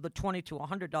top of the $20 to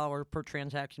 $100 per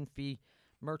transaction fee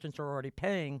merchants are already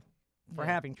paying for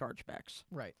having chargebacks.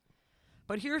 Right.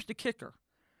 But here's the kicker.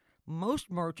 Most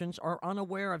merchants are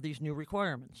unaware of these new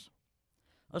requirements.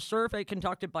 A survey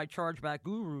conducted by Chargeback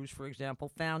Gurus, for example,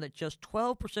 found that just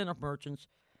 12% of merchants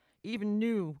even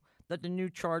knew that the new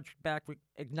chargeback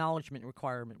acknowledgement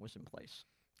requirement was in place.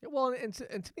 Well, and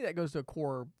to me that goes to a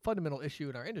core fundamental issue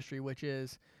in our industry, which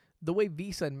is the way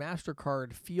Visa and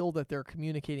MasterCard feel that they're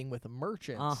communicating with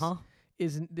merchants.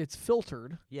 It's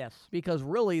filtered. Yes. Because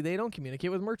really, they don't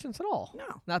communicate with merchants at all.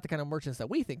 No. Not the kind of merchants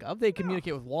that we think of. They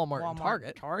communicate with Walmart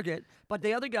and Target. But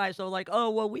the other guys are like,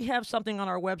 oh, well, we have something on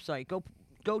our website.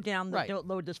 Go down,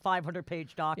 load this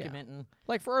 500-page document. Yeah. And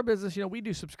like for our business, we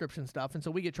do subscription stuff, and so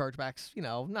we get chargebacks,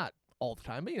 not all the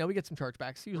time, but, we get some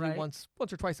chargebacks. Usually once or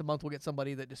twice a month, we'll get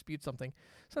somebody that disputes something.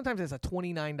 Sometimes it's a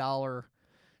 $29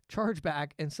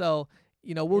 chargeback, and so...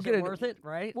 we'll get worth it,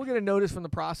 right? We'll get a notice from the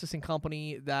processing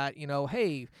company that,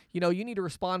 hey, you need to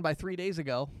respond by 3 days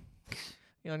ago.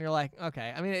 And you're like,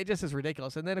 okay. I mean, it just is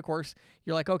ridiculous. And then, of course,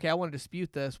 you're like, okay, I want to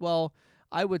dispute this. Well,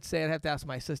 I would say I'd have to ask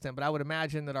my assistant, but I would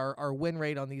imagine that our win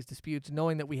rate on these disputes,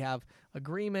 knowing that we have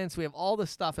agreements, we have all this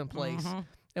stuff in place,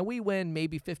 and we win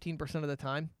maybe 15% of the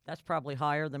time. That's probably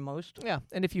higher than most. Yeah,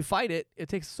 and if you fight it, it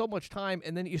takes so much time,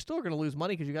 and then you're still going to lose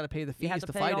money because you got to pay the fees to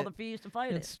to pay fight all it. the fees to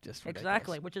fight It's just ridiculous.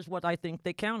 Exactly, which is what I think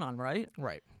they count on, right?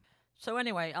 Right. So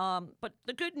anyway, but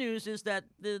the good news is that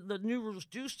the new rules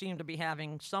do seem to be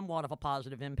having somewhat of a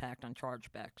positive impact on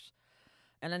chargebacks.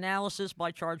 An analysis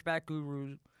by Chargeback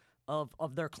Guru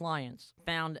of their clients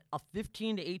found a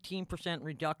 15 to 18%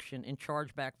 reduction in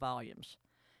chargeback volumes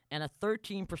and a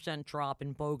 13% drop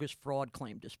in bogus fraud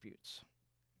claim disputes,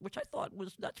 which I thought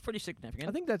that's pretty significant.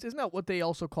 I think isn't that what they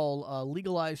also call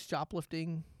legalized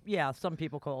shoplifting? Yeah, some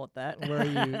people call it that.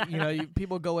 Where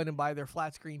people go in and buy their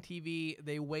flat screen TV,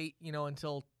 they wait,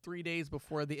 until 3 days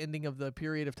before the ending of the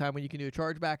period of time when you can do a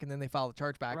chargeback, and then they file the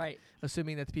chargeback, right?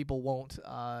 Assuming that the people won't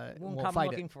come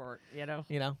fight looking for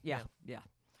it, Yeah.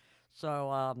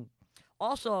 So,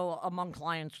 also among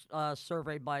clients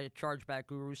surveyed by Chargeback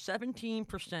Guru,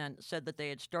 17% said that they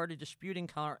had started disputing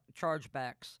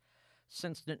chargebacks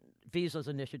since the Visa's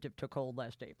initiative took hold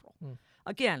last April.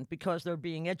 Again, because they're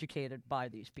being educated by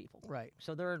these people. Right.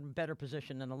 So they're in a better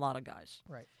position than a lot of guys.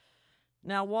 Right.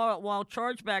 Now, while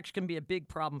chargebacks can be a big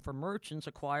problem for merchants,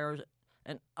 acquirers,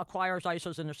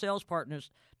 ISOs, and their sales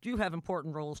partners do have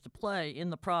important roles to play in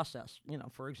the process.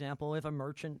 For example, if a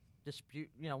merchant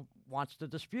wants to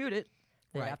dispute it,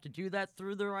 they have to do that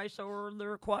through their ISO or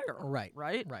their acquirer. Right.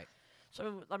 Right. Right.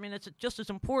 So I mean, it's just as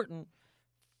important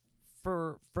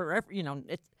for every,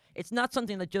 it's not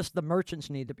something that just the merchants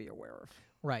need to be aware of.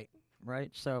 Right. Right.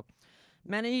 So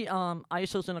many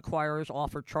ISOs and acquirers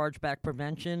offer chargeback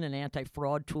prevention and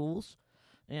anti-fraud tools.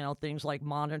 Things like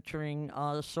monitoring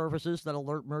services that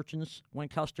alert merchants when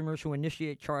customers who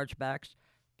initiate chargebacks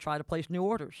try to place new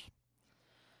orders.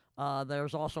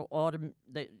 There's also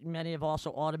many have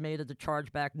also automated the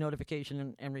chargeback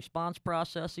notification and response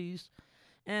processes,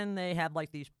 and they have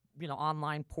like these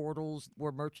online portals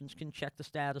where merchants can check the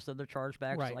status of their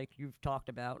chargebacks, like you've talked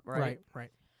about, right?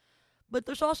 Right. But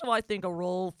there's also, I think, a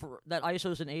role that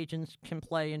ISOs and agents can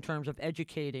play in terms of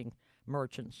educating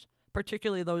merchants,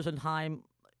 particularly those in high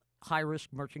high-risk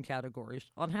merchant categories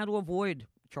on how to avoid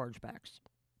chargebacks.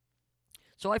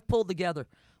 So I've pulled together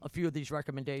a few of these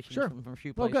recommendations from a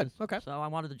few places. Oh, good. Okay. So I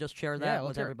wanted to just share that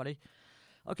with everybody.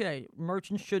 Okay,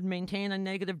 merchants should maintain a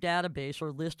negative database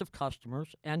or list of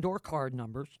customers and or card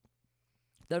numbers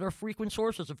that are frequent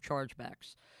sources of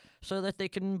chargebacks so that they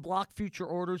can block future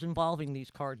orders involving these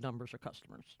card numbers or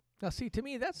customers. Now, see, to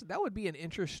me, that would be an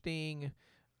interesting,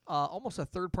 almost a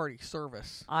third-party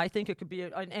service. I think it could be,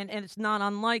 and it's not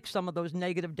unlike some of those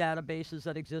negative databases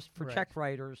that exist for check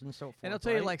writers and so forth. And I'll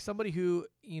tell you, like somebody who,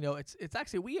 it's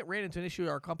actually, we ran into an issue,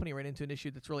 our company ran into an issue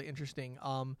that's really interesting.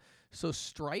 So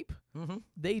Stripe,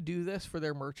 they do this for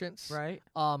their merchants. Right.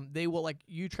 They will, like,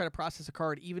 you try to process a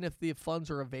card, even if the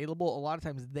funds are available, a lot of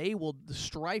times the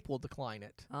Stripe will decline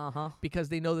it. Because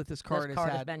they know that this card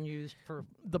has been used for.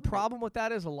 The problem with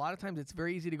that is a lot of times it's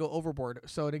very easy to go overboard.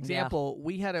 So an example,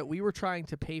 we were trying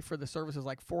to pay for the services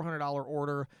like $400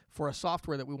 order for a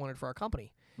software that we wanted for our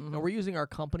company. And we're using our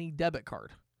company debit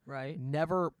card. Right.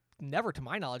 Never to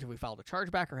my knowledge have we filed a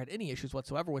chargeback or had any issues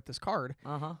whatsoever with this card.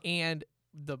 And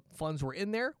the funds were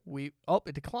in there.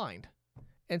 It declined.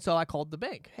 And so I called the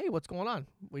bank. Hey, what's going on?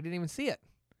 We didn't even see it.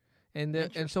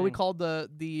 And so we called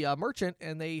the merchant,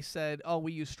 and they said, oh,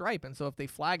 we use Stripe. And so if they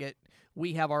flag it,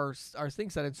 we have our thing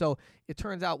set. And so it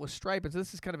turns out with Stripe, and so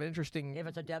this is kind of an interesting. If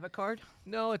it's a debit card?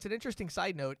 No, it's an interesting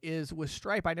side note is with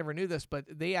Stripe, I never knew this, but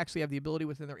they actually have the ability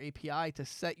within their API to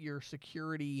set your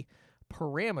security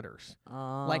parameters.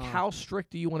 Like how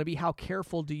strict do you want to be? How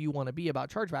careful do you want to be about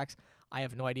chargebacks? I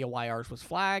have no idea why ours was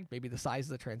flagged. Maybe the size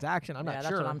of the transaction. I'm not sure. Yeah,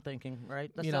 that's what I'm thinking, right?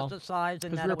 The size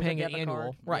and that we were paying it an annual,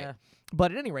 card. right? Yeah.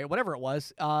 But at any rate, whatever it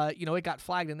was, it got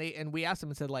flagged, and we asked them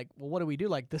and said, like, well, what do we do?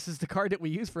 Like, this is the card that we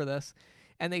use for this,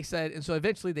 and they said, and so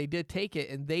eventually they did take it,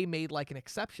 and they made like an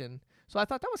exception. So I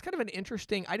thought that was kind of an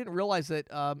interesting. I didn't realize that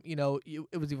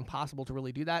it was even possible to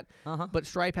really do that. But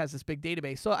Stripe has this big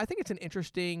database, so I think it's an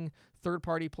interesting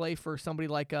third-party play for somebody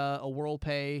like a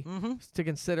WorldPay to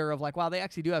consider. Of like, wow, they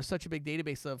actually do have such a big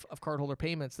database of cardholder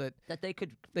payments that they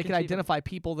could identify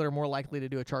people that are more likely to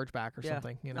do a chargeback or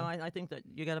something. No, I think that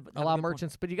you got to allow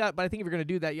merchants, but I think if you're going to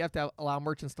do that, you have to allow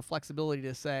merchants the flexibility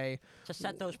to say to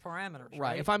set those parameters.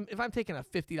 Right. If I'm taking a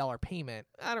 $50 payment,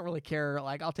 I don't really care.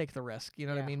 Like, I'll take the risk. You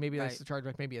know what I mean? Maybe that's the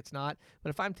chargeback, maybe it's not. But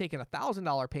if I'm taking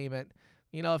 $1,000 payment,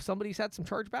 if somebody's had some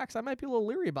chargebacks, I might be a little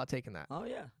leery about taking that. Oh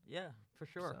yeah, for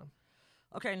sure. So.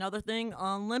 Okay, another thing,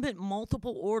 limit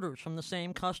multiple orders from the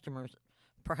same customers,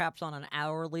 perhaps on an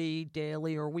hourly,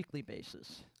 daily, or weekly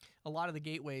basis. A lot of the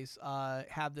gateways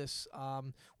have this.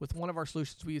 With one of our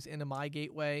solutions, we use Into My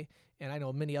Gateway, and I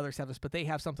know many others have this, but they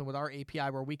have something with our API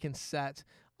where we can set,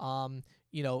 you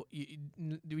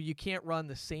can't run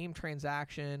the same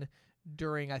transaction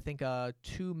during, I think, a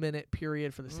 2-minute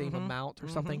period for the same amount or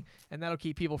something, and that'll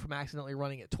keep people from accidentally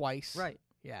running it twice. Right.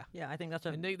 Yeah. Yeah, I think that's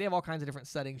and they have all kinds of different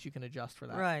settings you can adjust for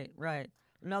that. Right.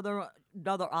 Another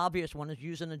obvious one is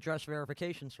use an address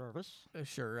verification service.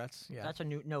 Sure, that's a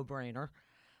no-brainer.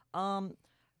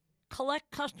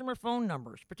 Collect customer phone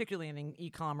numbers, particularly in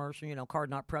e-commerce, card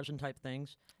not present type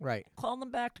things. Right. Call them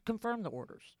back to confirm the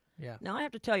orders. Yeah. Now, I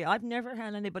have to tell you, I've never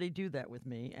had anybody do that with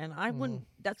me, and I wouldn't.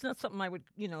 That's not something I would.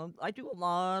 I do a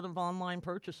lot of online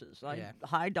purchases,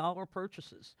 high-dollar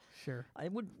purchases. Sure.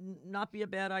 It would not be a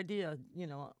bad idea.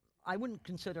 I wouldn't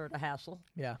consider it a hassle.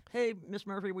 Yeah. Hey, Miss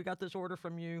Murphy, we got this order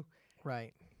from you.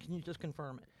 Right. Can you just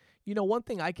confirm it? One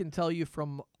thing I can tell you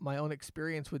from my own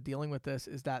experience with dealing with this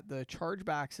is that the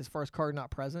chargebacks, as far as card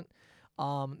not present,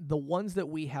 the ones that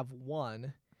we have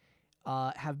won.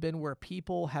 Have been where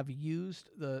people have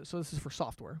used so this is for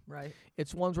software. Right.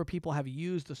 It's ones where people have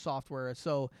used the software.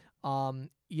 So,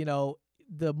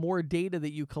 the more data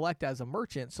that you collect as a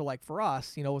merchant, so like for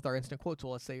us, with our instant quote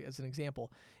tool, let's say as an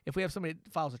example, if we have somebody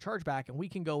that files a chargeback and we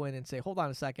can go in and say, hold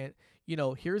on a second,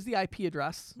 here's the IP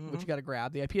address, which you got to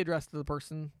grab. The IP address that the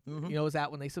person, is at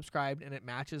when they subscribed, and it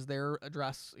matches their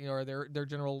address, or their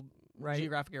general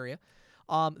geographic area.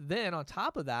 Then on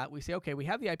top of that, we say, okay, we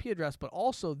have the IP address, but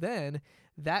also then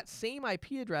that same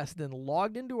IP address then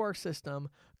logged into our system,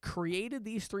 created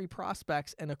these 3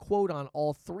 prospects and a quote on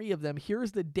all 3 of them.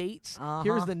 Here's the dates.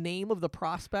 Here's the name of the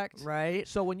prospect. Right.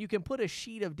 So when you can put a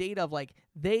sheet of data of like,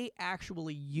 they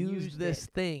actually used this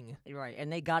thing. Right.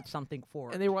 And they got something for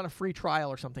it. And they were on a free trial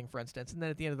or something, for instance. And then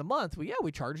at the end of the month, we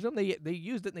charged them. They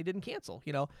used it and they didn't cancel.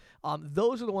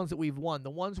 Those are the ones that we've won. The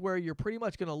ones where you're pretty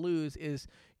much going to lose is,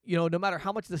 no matter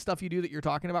how much of the stuff you do that you're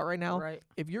talking about right now,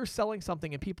 if you're selling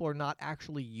something and people are not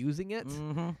actually using it,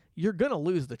 you're going to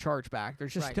lose the chargeback.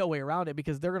 There's just no way around it,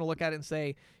 because they're going to look at it and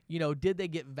say, did they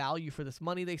get value for this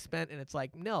money they spent? And it's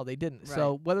like, no, they didn't.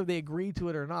 So whether they agreed to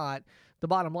it or not, the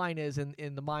bottom line is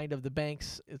in the mind of the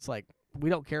banks, it's like, we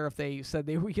don't care if they said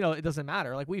they, it doesn't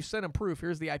matter. Like, we've sent them proof.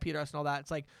 Here's the IP address and all that.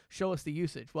 It's like, show us the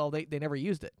usage. Well, they never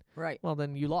used it. Right. Well,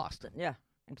 then you lost. Yeah,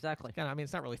 exactly. I mean,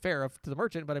 it's not really fair to the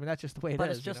merchant, but I mean, that's just the way it is. But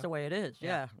it's just the way it is.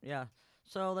 Yeah. Yeah.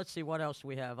 So let's see, what else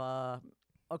we have.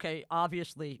 Okay,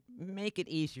 obviously, make it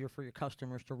easier for your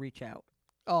customers to reach out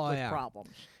with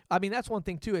problems. I mean, that's one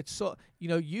thing, too. It's so,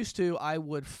 used to, I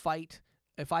would fight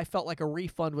if I felt like a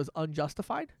refund was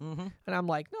unjustified. Mm-hmm. And I'm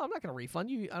like, no, I'm not going to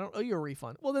refund you. I don't owe you a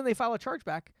refund. Well, then they file a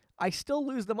chargeback. I still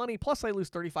lose the money, plus I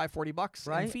lose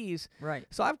 $35-$40 in fees. Right.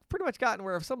 So I've pretty much gotten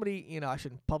where if somebody, I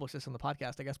shouldn't publish this on the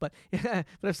podcast, I guess, but but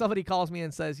if somebody calls me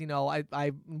and says,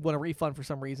 I want a refund for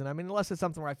some reason, I mean, unless it's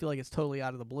something where I feel like it's totally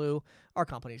out of the blue, our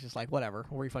company's just like, whatever,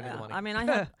 we'll refund you the money. I mean,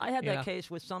 I had that case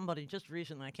with somebody just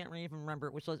recently. I can't even remember.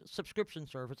 It was a subscription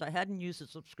service. I hadn't used a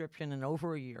subscription in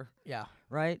over a year. Yeah.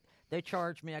 Right? They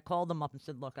charged me. I called them up and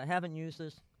said, look, I haven't used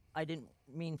this. I didn't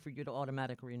mean for you to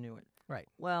automatically renew it. Right.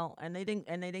 Well, and they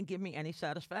didn't give me any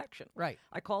satisfaction. Right.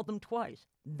 I called them twice.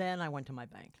 Then I went to my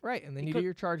bank. Right, and then you do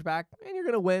your chargeback, and you're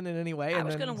going to win in any way. I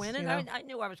was going to win, and I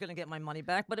knew I was going to get my money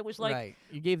back, but it was like... Right.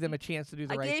 You gave them a chance to do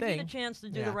the right thing. I gave you the chance to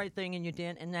do the right thing, and you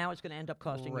didn't, and now it's going to end up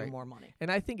costing you more money. And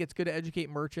I think it's good to educate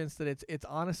merchants that it's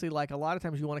honestly like a lot of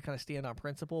times you want to kind of stand on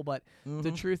principle, but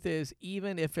the truth is,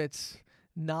 even if it's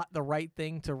not the right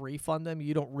thing to refund them,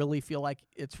 you don't really feel like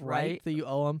it's right that you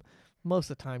owe them.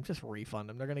 Most of the time, just refund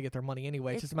them. They're going to get their money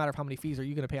anyway. It's just a matter of how many fees are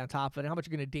you going to pay on top of it and how much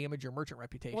you're going to damage your merchant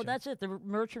reputation. Well, that's it. The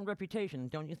merchant reputation,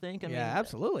 don't you think? I mean,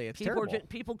 absolutely. It's terrible.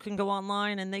 People can go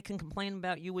online and they can complain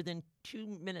about you within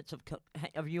 2 minutes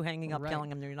of you hanging up,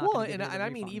 telling them they're not going to give you the refund. I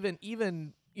mean,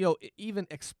 even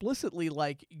explicitly,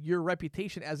 like your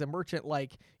reputation as a merchant,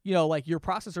 like your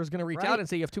processor is going to reach out and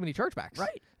say you have too many chargebacks,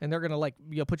 right? And they're going to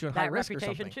put you in high risk or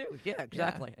something. That reputation too. Yeah,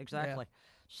 exactly. Yeah.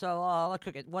 So let's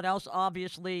look at what else.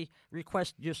 Obviously,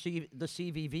 request the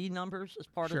CVV numbers as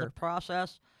part of the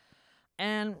process.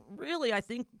 And really, I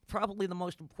think probably the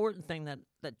most important thing that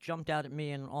jumped out at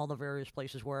me in all the various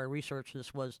places where I researched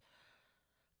this was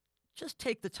just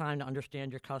take the time to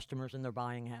understand your customers and their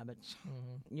buying habits.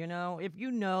 Mm-hmm. If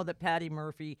you know that Patty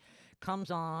Murphy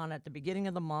comes on at the beginning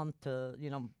of the month to,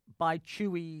 buy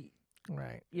Chewy,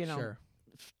 right?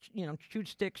 Chewed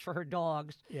sticks for her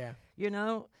dogs. Yeah.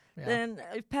 Then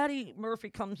if Patty Murphy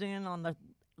comes in on the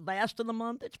last of the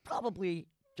month, it's probably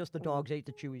just the dogs ate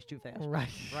the Chewies too fast. Right.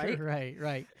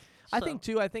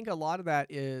 So, I think a lot of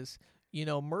that is,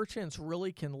 merchants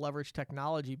really can leverage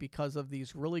technology because of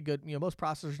these really good, most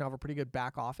processors now have a pretty good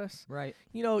back office. Right.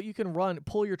 You can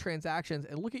pull your transactions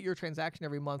and look at your transaction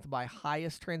every month by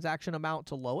highest transaction amount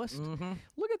to lowest. Mm-hmm.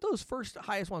 Look at those first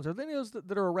highest ones. Are there any of those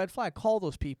that are a red flag? Call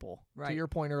those people, to your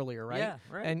point earlier, right? Yeah,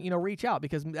 right. And, reach out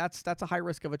because that's a high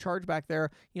risk of a chargeback there.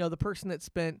 The person that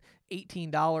spent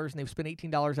 $18 and they've spent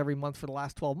 $18 every month for the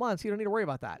last 12 months, you don't need to worry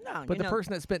about that. No, but the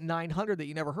person that spent $900 that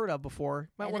you never heard of before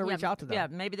might want to reach out to them. Yeah,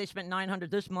 maybe they spent $900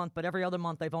 this month, but every other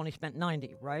month they've only spent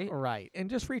 $90, right? Right. And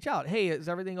just reach out. Hey, is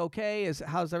everything okay?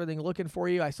 How's everything looking for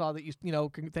you? I saw that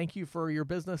thank you for your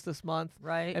business this month.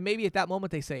 Right. And maybe at that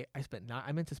moment they say,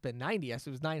 I meant to spend 90. Yes, it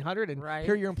was 900 and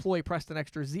here your employee pressed an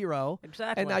extra 0.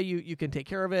 Exactly. And now you can take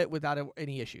care of it without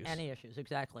any issues.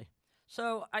 Exactly.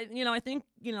 So I think,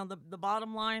 the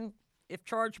bottom line, if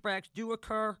chargebacks do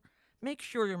occur, make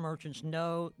sure your merchants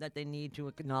know that they need to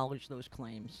acknowledge those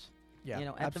claims. Yeah, at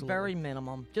absolutely. the very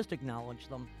minimum, just acknowledge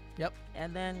them. Yep.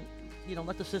 And then,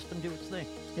 let the system do its thing.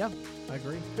 Yeah, I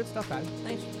agree. Good stuff, Patty.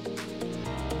 Thanks.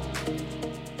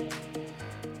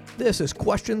 This is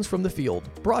Questions from the Field,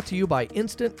 brought to you by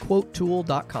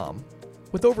InstantQuoteTool.com.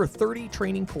 With over 30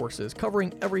 training courses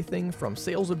covering everything from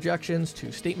sales objections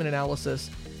to statement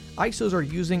analysis, ISOs are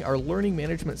using our learning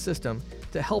management system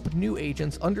to help new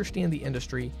agents understand the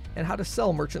industry and how to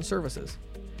sell merchant services.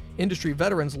 Industry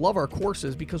veterans love our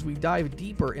courses because we dive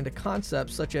deeper into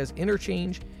concepts such as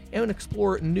interchange and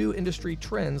explore new industry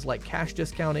trends like cash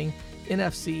discounting,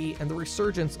 NFC, and the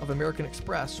resurgence of American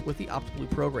Express with the OptBlue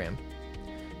program.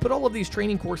 Put all of these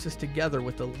training courses together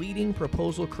with the leading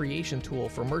proposal creation tool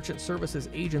for merchant services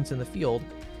agents in the field,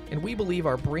 and we believe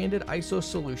our branded ISO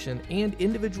solution and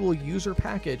individual user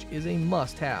package is a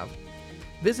must-have.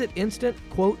 Visit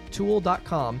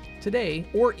InstantQuoteTool.com today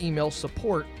or email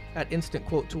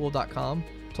support@InstantQuoteTool.com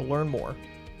to learn more.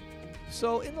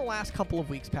 So in the last couple of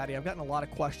weeks, Patty, I've gotten a lot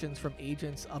of questions from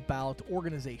agents about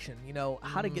organization,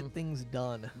 how to get things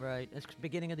done. Right. It's the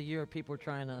beginning of the year. People are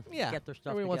trying to get their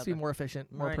stuff everyone together. wants to be more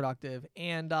efficient, more productive.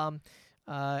 And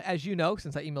as you know,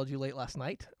 since I emailed you late last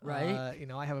night,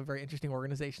 I have a very interesting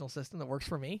organizational system that works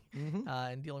for me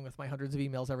in dealing with my hundreds of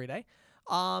emails every day.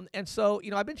 And so,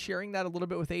 I've been sharing that a little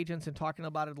bit with agents and talking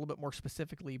about it a little bit more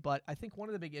specifically, but I think one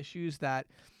of the big issues that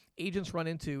agents run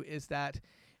into is that,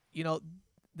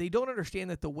 they don't understand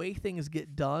that the way things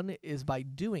get done is by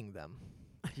doing them.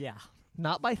 Yeah.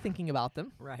 Not by thinking about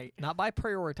them. Right. Not by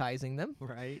prioritizing them.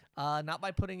 Right. Not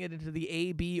by putting it into the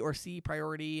A, B, or C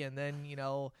priority, and then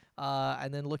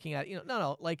and then looking at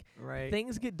no. Like right.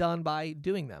 things get done by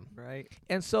doing them. Right.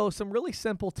 And so some really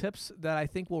simple tips that I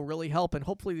think will really help, and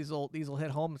hopefully these will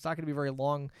hit home. It's not going to be a very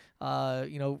long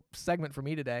segment for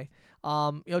me today.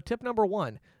 Tip number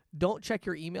 1: don't check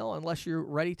your email unless you're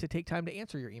ready to take time to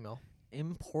answer your email.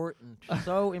 Important.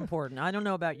 So important. I don't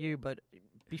know about you, but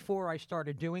before I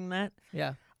started doing that,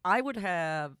 Yeah. I would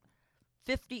have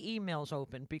 50 emails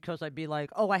open because I'd be like,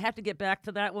 oh, I have to get back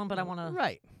to that one, but I want to.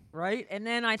 Right. Right? And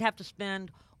then I'd have to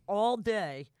spend all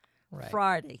day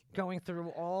Friday going through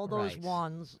all those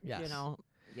ones, Yes.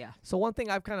 Yeah. So one thing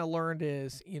I've kind of learned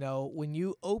is, when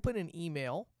you open an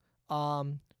email,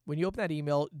 when you open that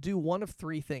email, do one of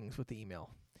 3 things with the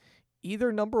email.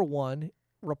 Either number 1,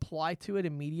 reply to it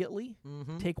immediately.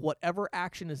 Mm-hmm. Take whatever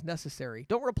action is necessary.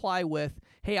 Don't reply with,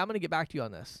 hey, I'm going to get back to you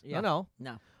on this. Yeah. No.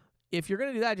 If you're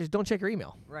going to do that, just don't check your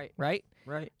email. Right. Right?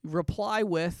 Right. Reply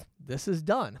with, this is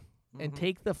done. Mm-hmm. And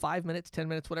take the 5 minutes, 10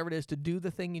 minutes, whatever it is to do the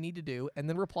thing you need to do, and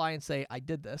then reply and say, I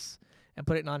did this, and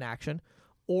put it in non-action.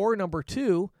 Or number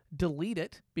 2, delete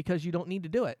it because you don't need to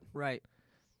do it. Right.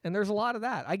 And there's a lot of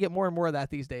that. I get more and more of that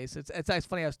these days. It's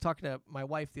funny. I was talking to my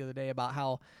wife the other day about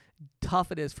how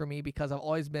tough it is for me because I've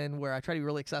always been where I try to be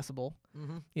really accessible,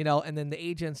 mm-hmm. And then the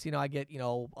agents, I get,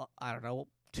 I don't know,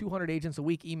 200 agents a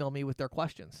week email me with their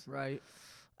questions. Right.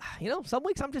 Some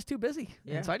weeks I'm just too busy.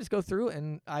 Yeah. And so I just go through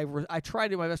and I try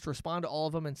to do my best to respond to all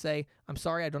of them and say, I'm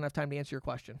sorry, I don't have time to answer your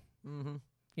question.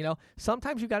 Mm-hmm.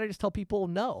 Sometimes you got to just tell people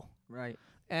no. Right.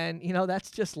 And,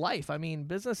 that's just life. I mean,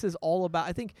 business is all about,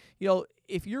 I think,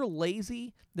 if you're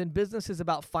lazy, then business is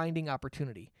about finding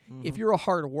opportunity. Mm-hmm. If you're a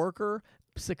hard worker,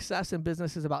 success in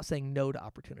business is about saying no to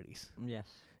opportunities. Yes.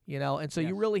 And so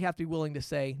you really have to be willing to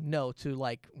say no to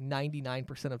like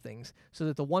 99% of things so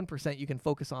that the 1% you can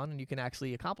focus on and you can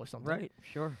actually accomplish something. Right.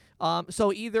 Sure.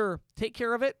 So either take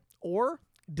care of it or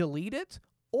delete it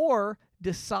or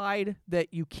decide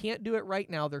that you can't do it right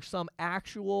now. There's some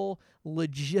actual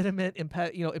legitimate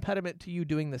impediment to you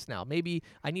doing this now. Maybe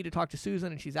I need to talk to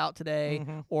Susan and she's out today,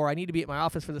 mm-hmm. or I need to be at my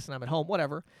office for this and I'm at home,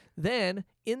 whatever. Then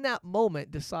in that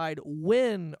moment, decide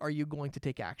when are you going to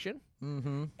take action,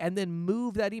 mm-hmm. and then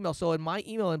move that email. So in my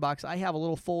email inbox, I have a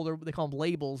little folder, they call them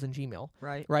labels in Gmail.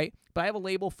 Right. Right. But I have a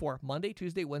label for Monday,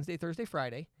 Tuesday, Wednesday, Thursday,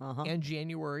 Friday, uh-huh. and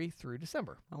January through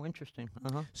December. Oh, interesting.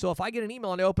 Uh-huh. So if I get an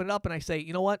email and I open it up and I say,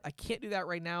 you know what, I can't do that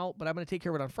right now, but I'm going to take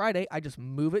care of it on Friday, I just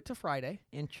move it to Friday.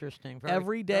 Interesting.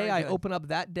 Every day I open up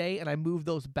that day and I move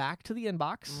those back to the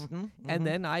inbox. Mm-hmm. Mm-hmm. And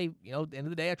then at the end of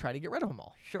the day, I try to get rid of them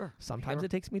all. Sure. Sometimes it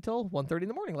takes me till 1:30 in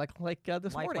the morning, like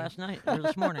this morning. Last night or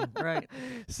this morning. Right.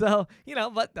 So,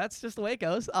 but that's just the way it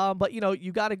goes. But,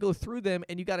 you got to go through them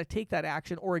and you got to take that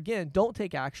action, or again, don't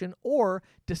take action, or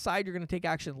decide you're going to take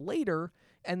action later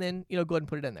and then, go ahead and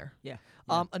put it in there. Yeah.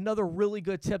 Another really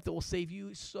good tip that will save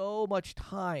you so much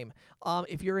time,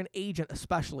 if you're an agent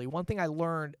especially, one thing I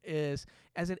learned is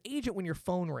as an agent, when your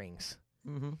phone rings,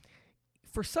 mm-hmm.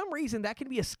 for some reason that can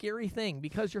be a scary thing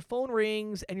because your phone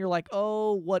rings and you're like,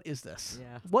 oh, what is this?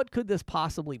 Yeah. What could this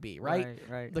possibly be, right?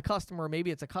 Right. The customer,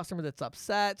 maybe it's a customer that's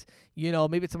upset,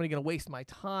 maybe it's somebody going to waste my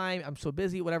time, I'm so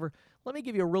busy, whatever. Let me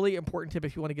give you a really important tip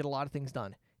if you want to get a lot of things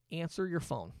done. Answer your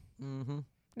phone. Mm-hmm.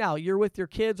 Now, you're with your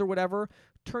kids or whatever,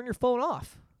 turn your phone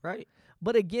off. Right.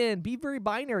 But again, be very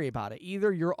binary about it.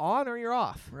 Either you're on or you're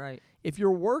off. Right. If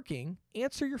you're working,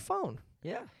 answer your phone.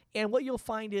 Yeah. And what you'll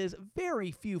find is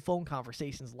very few phone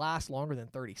conversations last longer than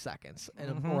 30 seconds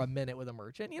mm-hmm. or a minute with a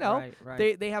merchant.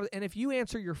 Right. They have, and if you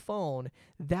answer your phone,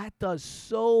 that does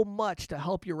so much to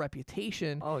help your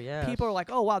reputation. Oh, yeah. People are like,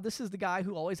 oh, wow, this is the guy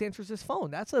who always answers his phone.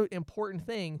 That's an important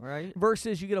thing. Right.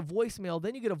 Versus you get a voicemail,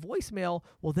 then you get a voicemail.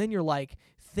 Well, then you're like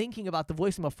thinking about the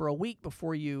voicemail for a week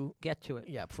before you get to it.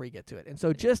 Yeah, before you get to it. And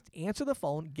so just answer the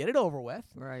phone, get it over with.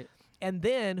 Right. And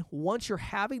then once you're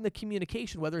having the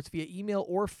communication, whether it's via email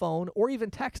or phone or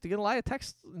even text, you get a lot of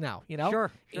text now,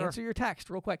 Sure. Answer your text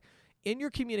real quick. In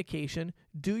your communication,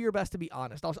 do your best to be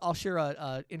honest. I'll share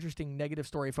a interesting negative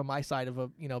story from my side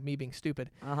of me being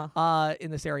stupid in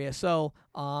this area. So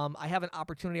I have an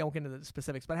opportunity. I won't get into the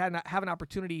specifics, but I have an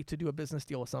opportunity to do a business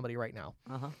deal with somebody right now.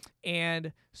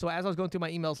 And so as I was going through my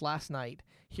emails last night,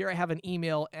 here I have an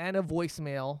email and a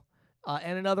voicemail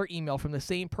and another email from the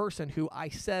same person who I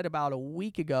said about a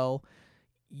week ago,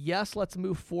 yes, let's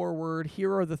move forward.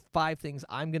 Here are the 5 things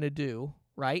I'm going to do.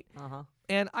 right? Uh-huh.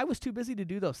 And I was too busy to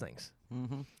do those things.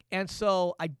 Mm-hmm. And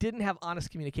so I didn't have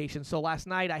honest communication. So last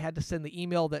night I had to send the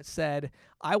email that said,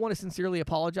 I want to sincerely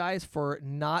apologize for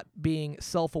not being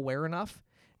self-aware enough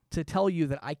to tell you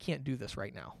that I can't do this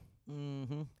right now.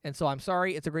 Mm-hmm. And so I'm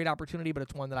sorry. It's a great opportunity, but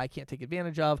it's one that I can't take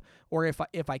advantage of. Or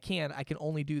if I can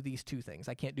only do these 2 things.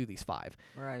 I can't do these 5.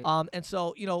 Right. And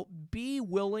so, be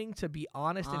willing to be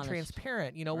honest and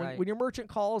transparent. Right. When your merchant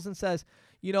calls and says,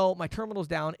 my terminal's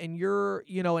down, and you're,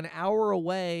 an hour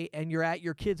away and you're at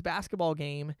your kid's basketball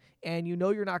game and you're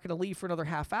not going to leave for another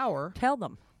half hour. Tell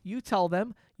them. You tell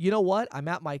them, you know what? I'm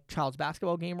at my child's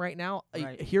basketball game right now.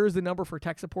 Right. Here's the number for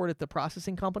tech support at the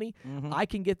processing company. Mm-hmm. I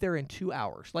can get there in 2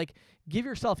 hours. Like, give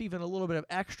yourself even a little bit of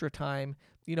extra time,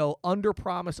 under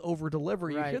promise, over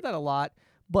deliver. You Right. hear that a lot.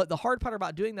 But the hard part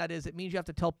about doing that is it means you have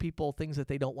to tell people things that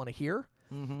they don't want to hear.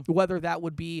 Mm-hmm. Whether that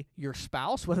would be your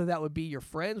spouse, whether that would be your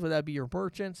friends, whether that be your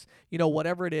merchants,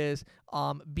 whatever it is,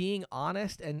 being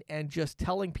honest and just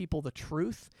telling people the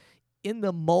truth. In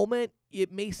the moment,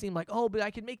 it may seem like, oh, but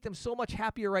I can make them so much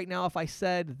happier right now if I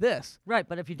said this. Right,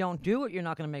 but if you don't do it, you're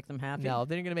not going to make them happy. No,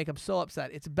 then you're going to make them so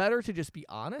upset. It's better to just be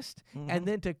honest Mm-hmm. and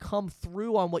then to come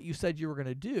through on what you said you were going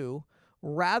to do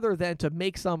rather than to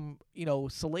make some,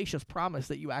 salacious promise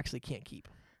that you actually can't keep.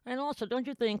 And also, don't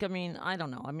you think, I don't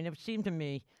know. It seemed to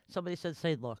me, somebody said,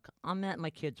 say, look, I'm at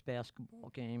my kid's basketball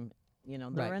game. They're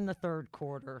Right. in the 3rd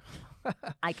quarter.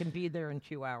 I can be there in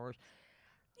 2 hours.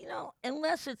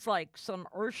 Unless it's like some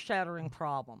earth-shattering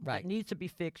problem Right. that needs to be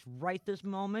fixed right this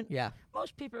moment, Yeah.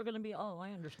 most people are going to be, oh,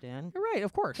 I understand. You're right,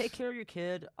 of course. Take care of your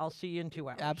kid. I'll see you in 2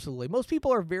 hours. Absolutely. Most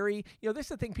people are very, this is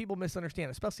the thing people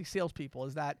misunderstand, especially salespeople,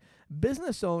 is that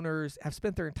business owners have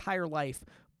spent their entire life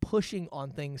pushing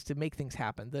on things to make things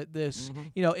happen. If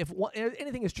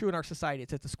anything is true in our society,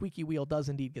 it's that the squeaky wheel does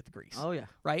indeed get the grease. Oh, yeah.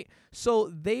 Right? So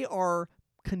they are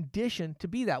conditioned to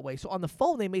be that way. So on the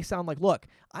phone, they may sound like, look,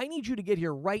 I need you to get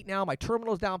here right now. My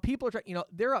terminal's down. People are trying,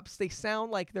 they sound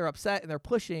like they're upset and they're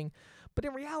pushing. But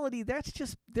in reality, they're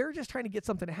just trying to get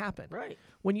something to happen. Right.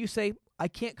 When you say, I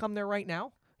can't come there right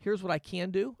now, here's what I can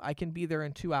do. I can be there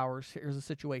in 2 hours. Here's a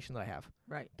situation that I have.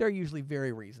 Right. They're usually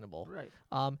very reasonable. Right.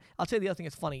 I'll tell you the other thing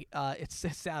that's funny. It's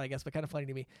sad, I guess, but kind of funny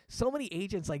to me. So many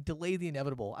agents delay the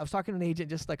inevitable. I was talking to an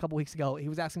agent just a couple weeks ago. He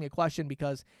was asking me a question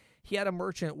because he had a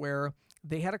merchant where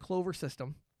they had a Clover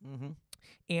system. Mm-hmm.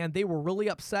 And they were really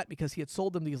upset because he had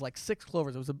sold them these 6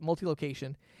 Clovers. It was a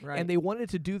multi-location. Right. And they wanted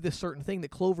to do this certain thing that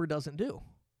Clover doesn't do.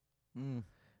 Mm.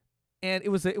 And it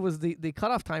was the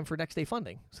cutoff time for next day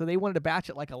funding. So they wanted to batch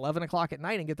at 11 o'clock at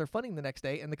night and get their funding the next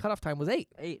day, and the cutoff time was 8.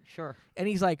 8, sure. And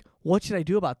he's like, what should I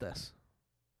do about this?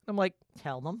 I'm like,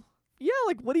 Tell them. yeah,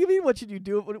 what do you mean what should you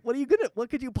do? What are you gonna? What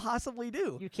could you possibly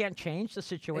do? You can't change the And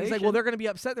situation. he's like, well, they're going to be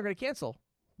upset, they're going to cancel.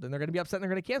 Then they're going to be upset and they're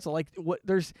going to cancel.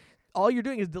 All you're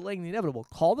doing is delaying the inevitable.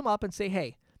 Call them up and say,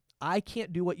 hey, I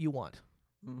can't do what you want.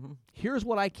 Mm-hmm. Here's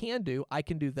what I can do. I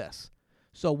can do this.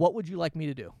 So what would you like me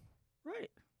to do? Right.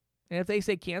 And if they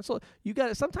say cancel,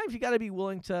 sometimes you got to be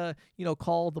willing to,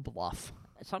 call the bluff.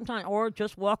 Sometimes, or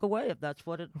just walk away if that's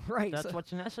what Right. That's So,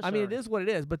 what's necessary. it is what it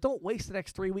is, but don't waste the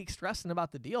next 3 weeks stressing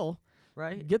about the deal.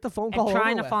 Right. Get the phone call and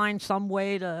trying over to with. find some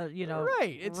way to,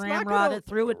 Right. It's not ramrod gonna- it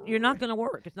through it. You're not going to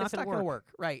work. It's not It's not going to work.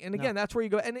 Right. And No. again, that's where you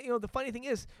go. And the funny thing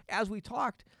is, as we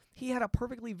talked, he had a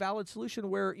perfectly valid solution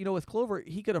where, with Clover,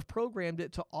 he could have programmed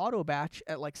it to auto batch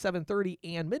at 7:30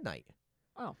 and midnight.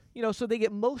 Oh. So they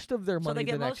get most of their So money they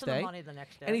get the most next of day. the money the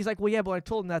next day. And he's like, well, yeah, but I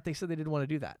told them that. They said they didn't want to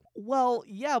do that. Well,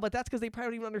 yeah, but that's because they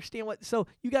probably don't even understand what. So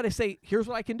you got to say, here's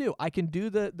what I can do. I can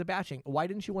do the batching. Why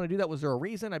didn't you want to do that? Was there a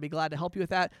reason? I'd be glad to help you with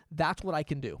that. That's what I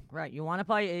can do. Right. You want to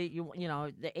buy 8.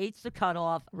 The 8's the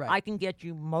cutoff. Right. I can get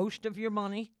you most of your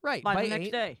money Right. by the next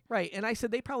 8. day. Right. And I said,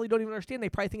 they probably don't even understand. They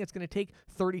probably think it's going to take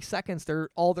 30 seconds.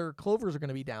 All their Clovers are going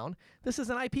to be down. This is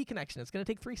an IP connection. It's going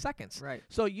to take 3 seconds. Right.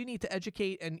 So you need to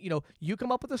educate and, you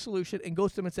come up with a solution and go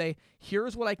to them and say,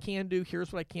 here's what I can do.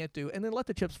 Here's what I can't do. And then let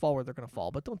the chips fall where they're going to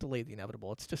fall. But don't delay the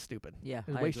inevitable. It's just stupid. Yeah,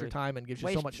 It I waste agree. your time and gives you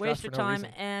Waste, so much stress waste for your no time,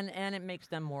 reason. and it makes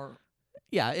them more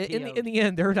Yeah, in the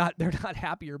end, they're not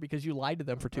happier because you lied to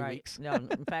them for 2 right. weeks. No,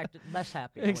 in fact, less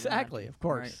happy. I would Exactly, imagine. of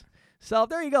course. Right. So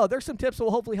there you go. There's some tips that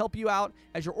will hopefully help you out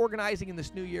as you're organizing in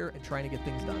this new year and trying to get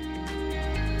things done.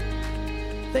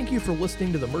 Thank you for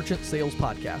listening to the Merchant Sales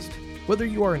Podcast. Whether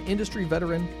you are an industry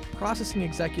veteran, processing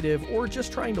executive, or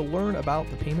just trying to learn about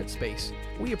the payment space,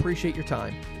 we appreciate your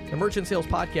time. The Merchant Sales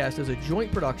Podcast is a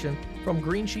joint production from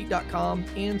Greensheet.com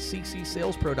and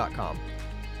ccsalespro.com.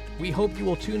 We hope you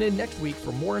will tune in next week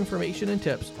for more information and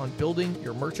tips on building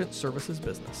your merchant services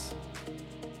business.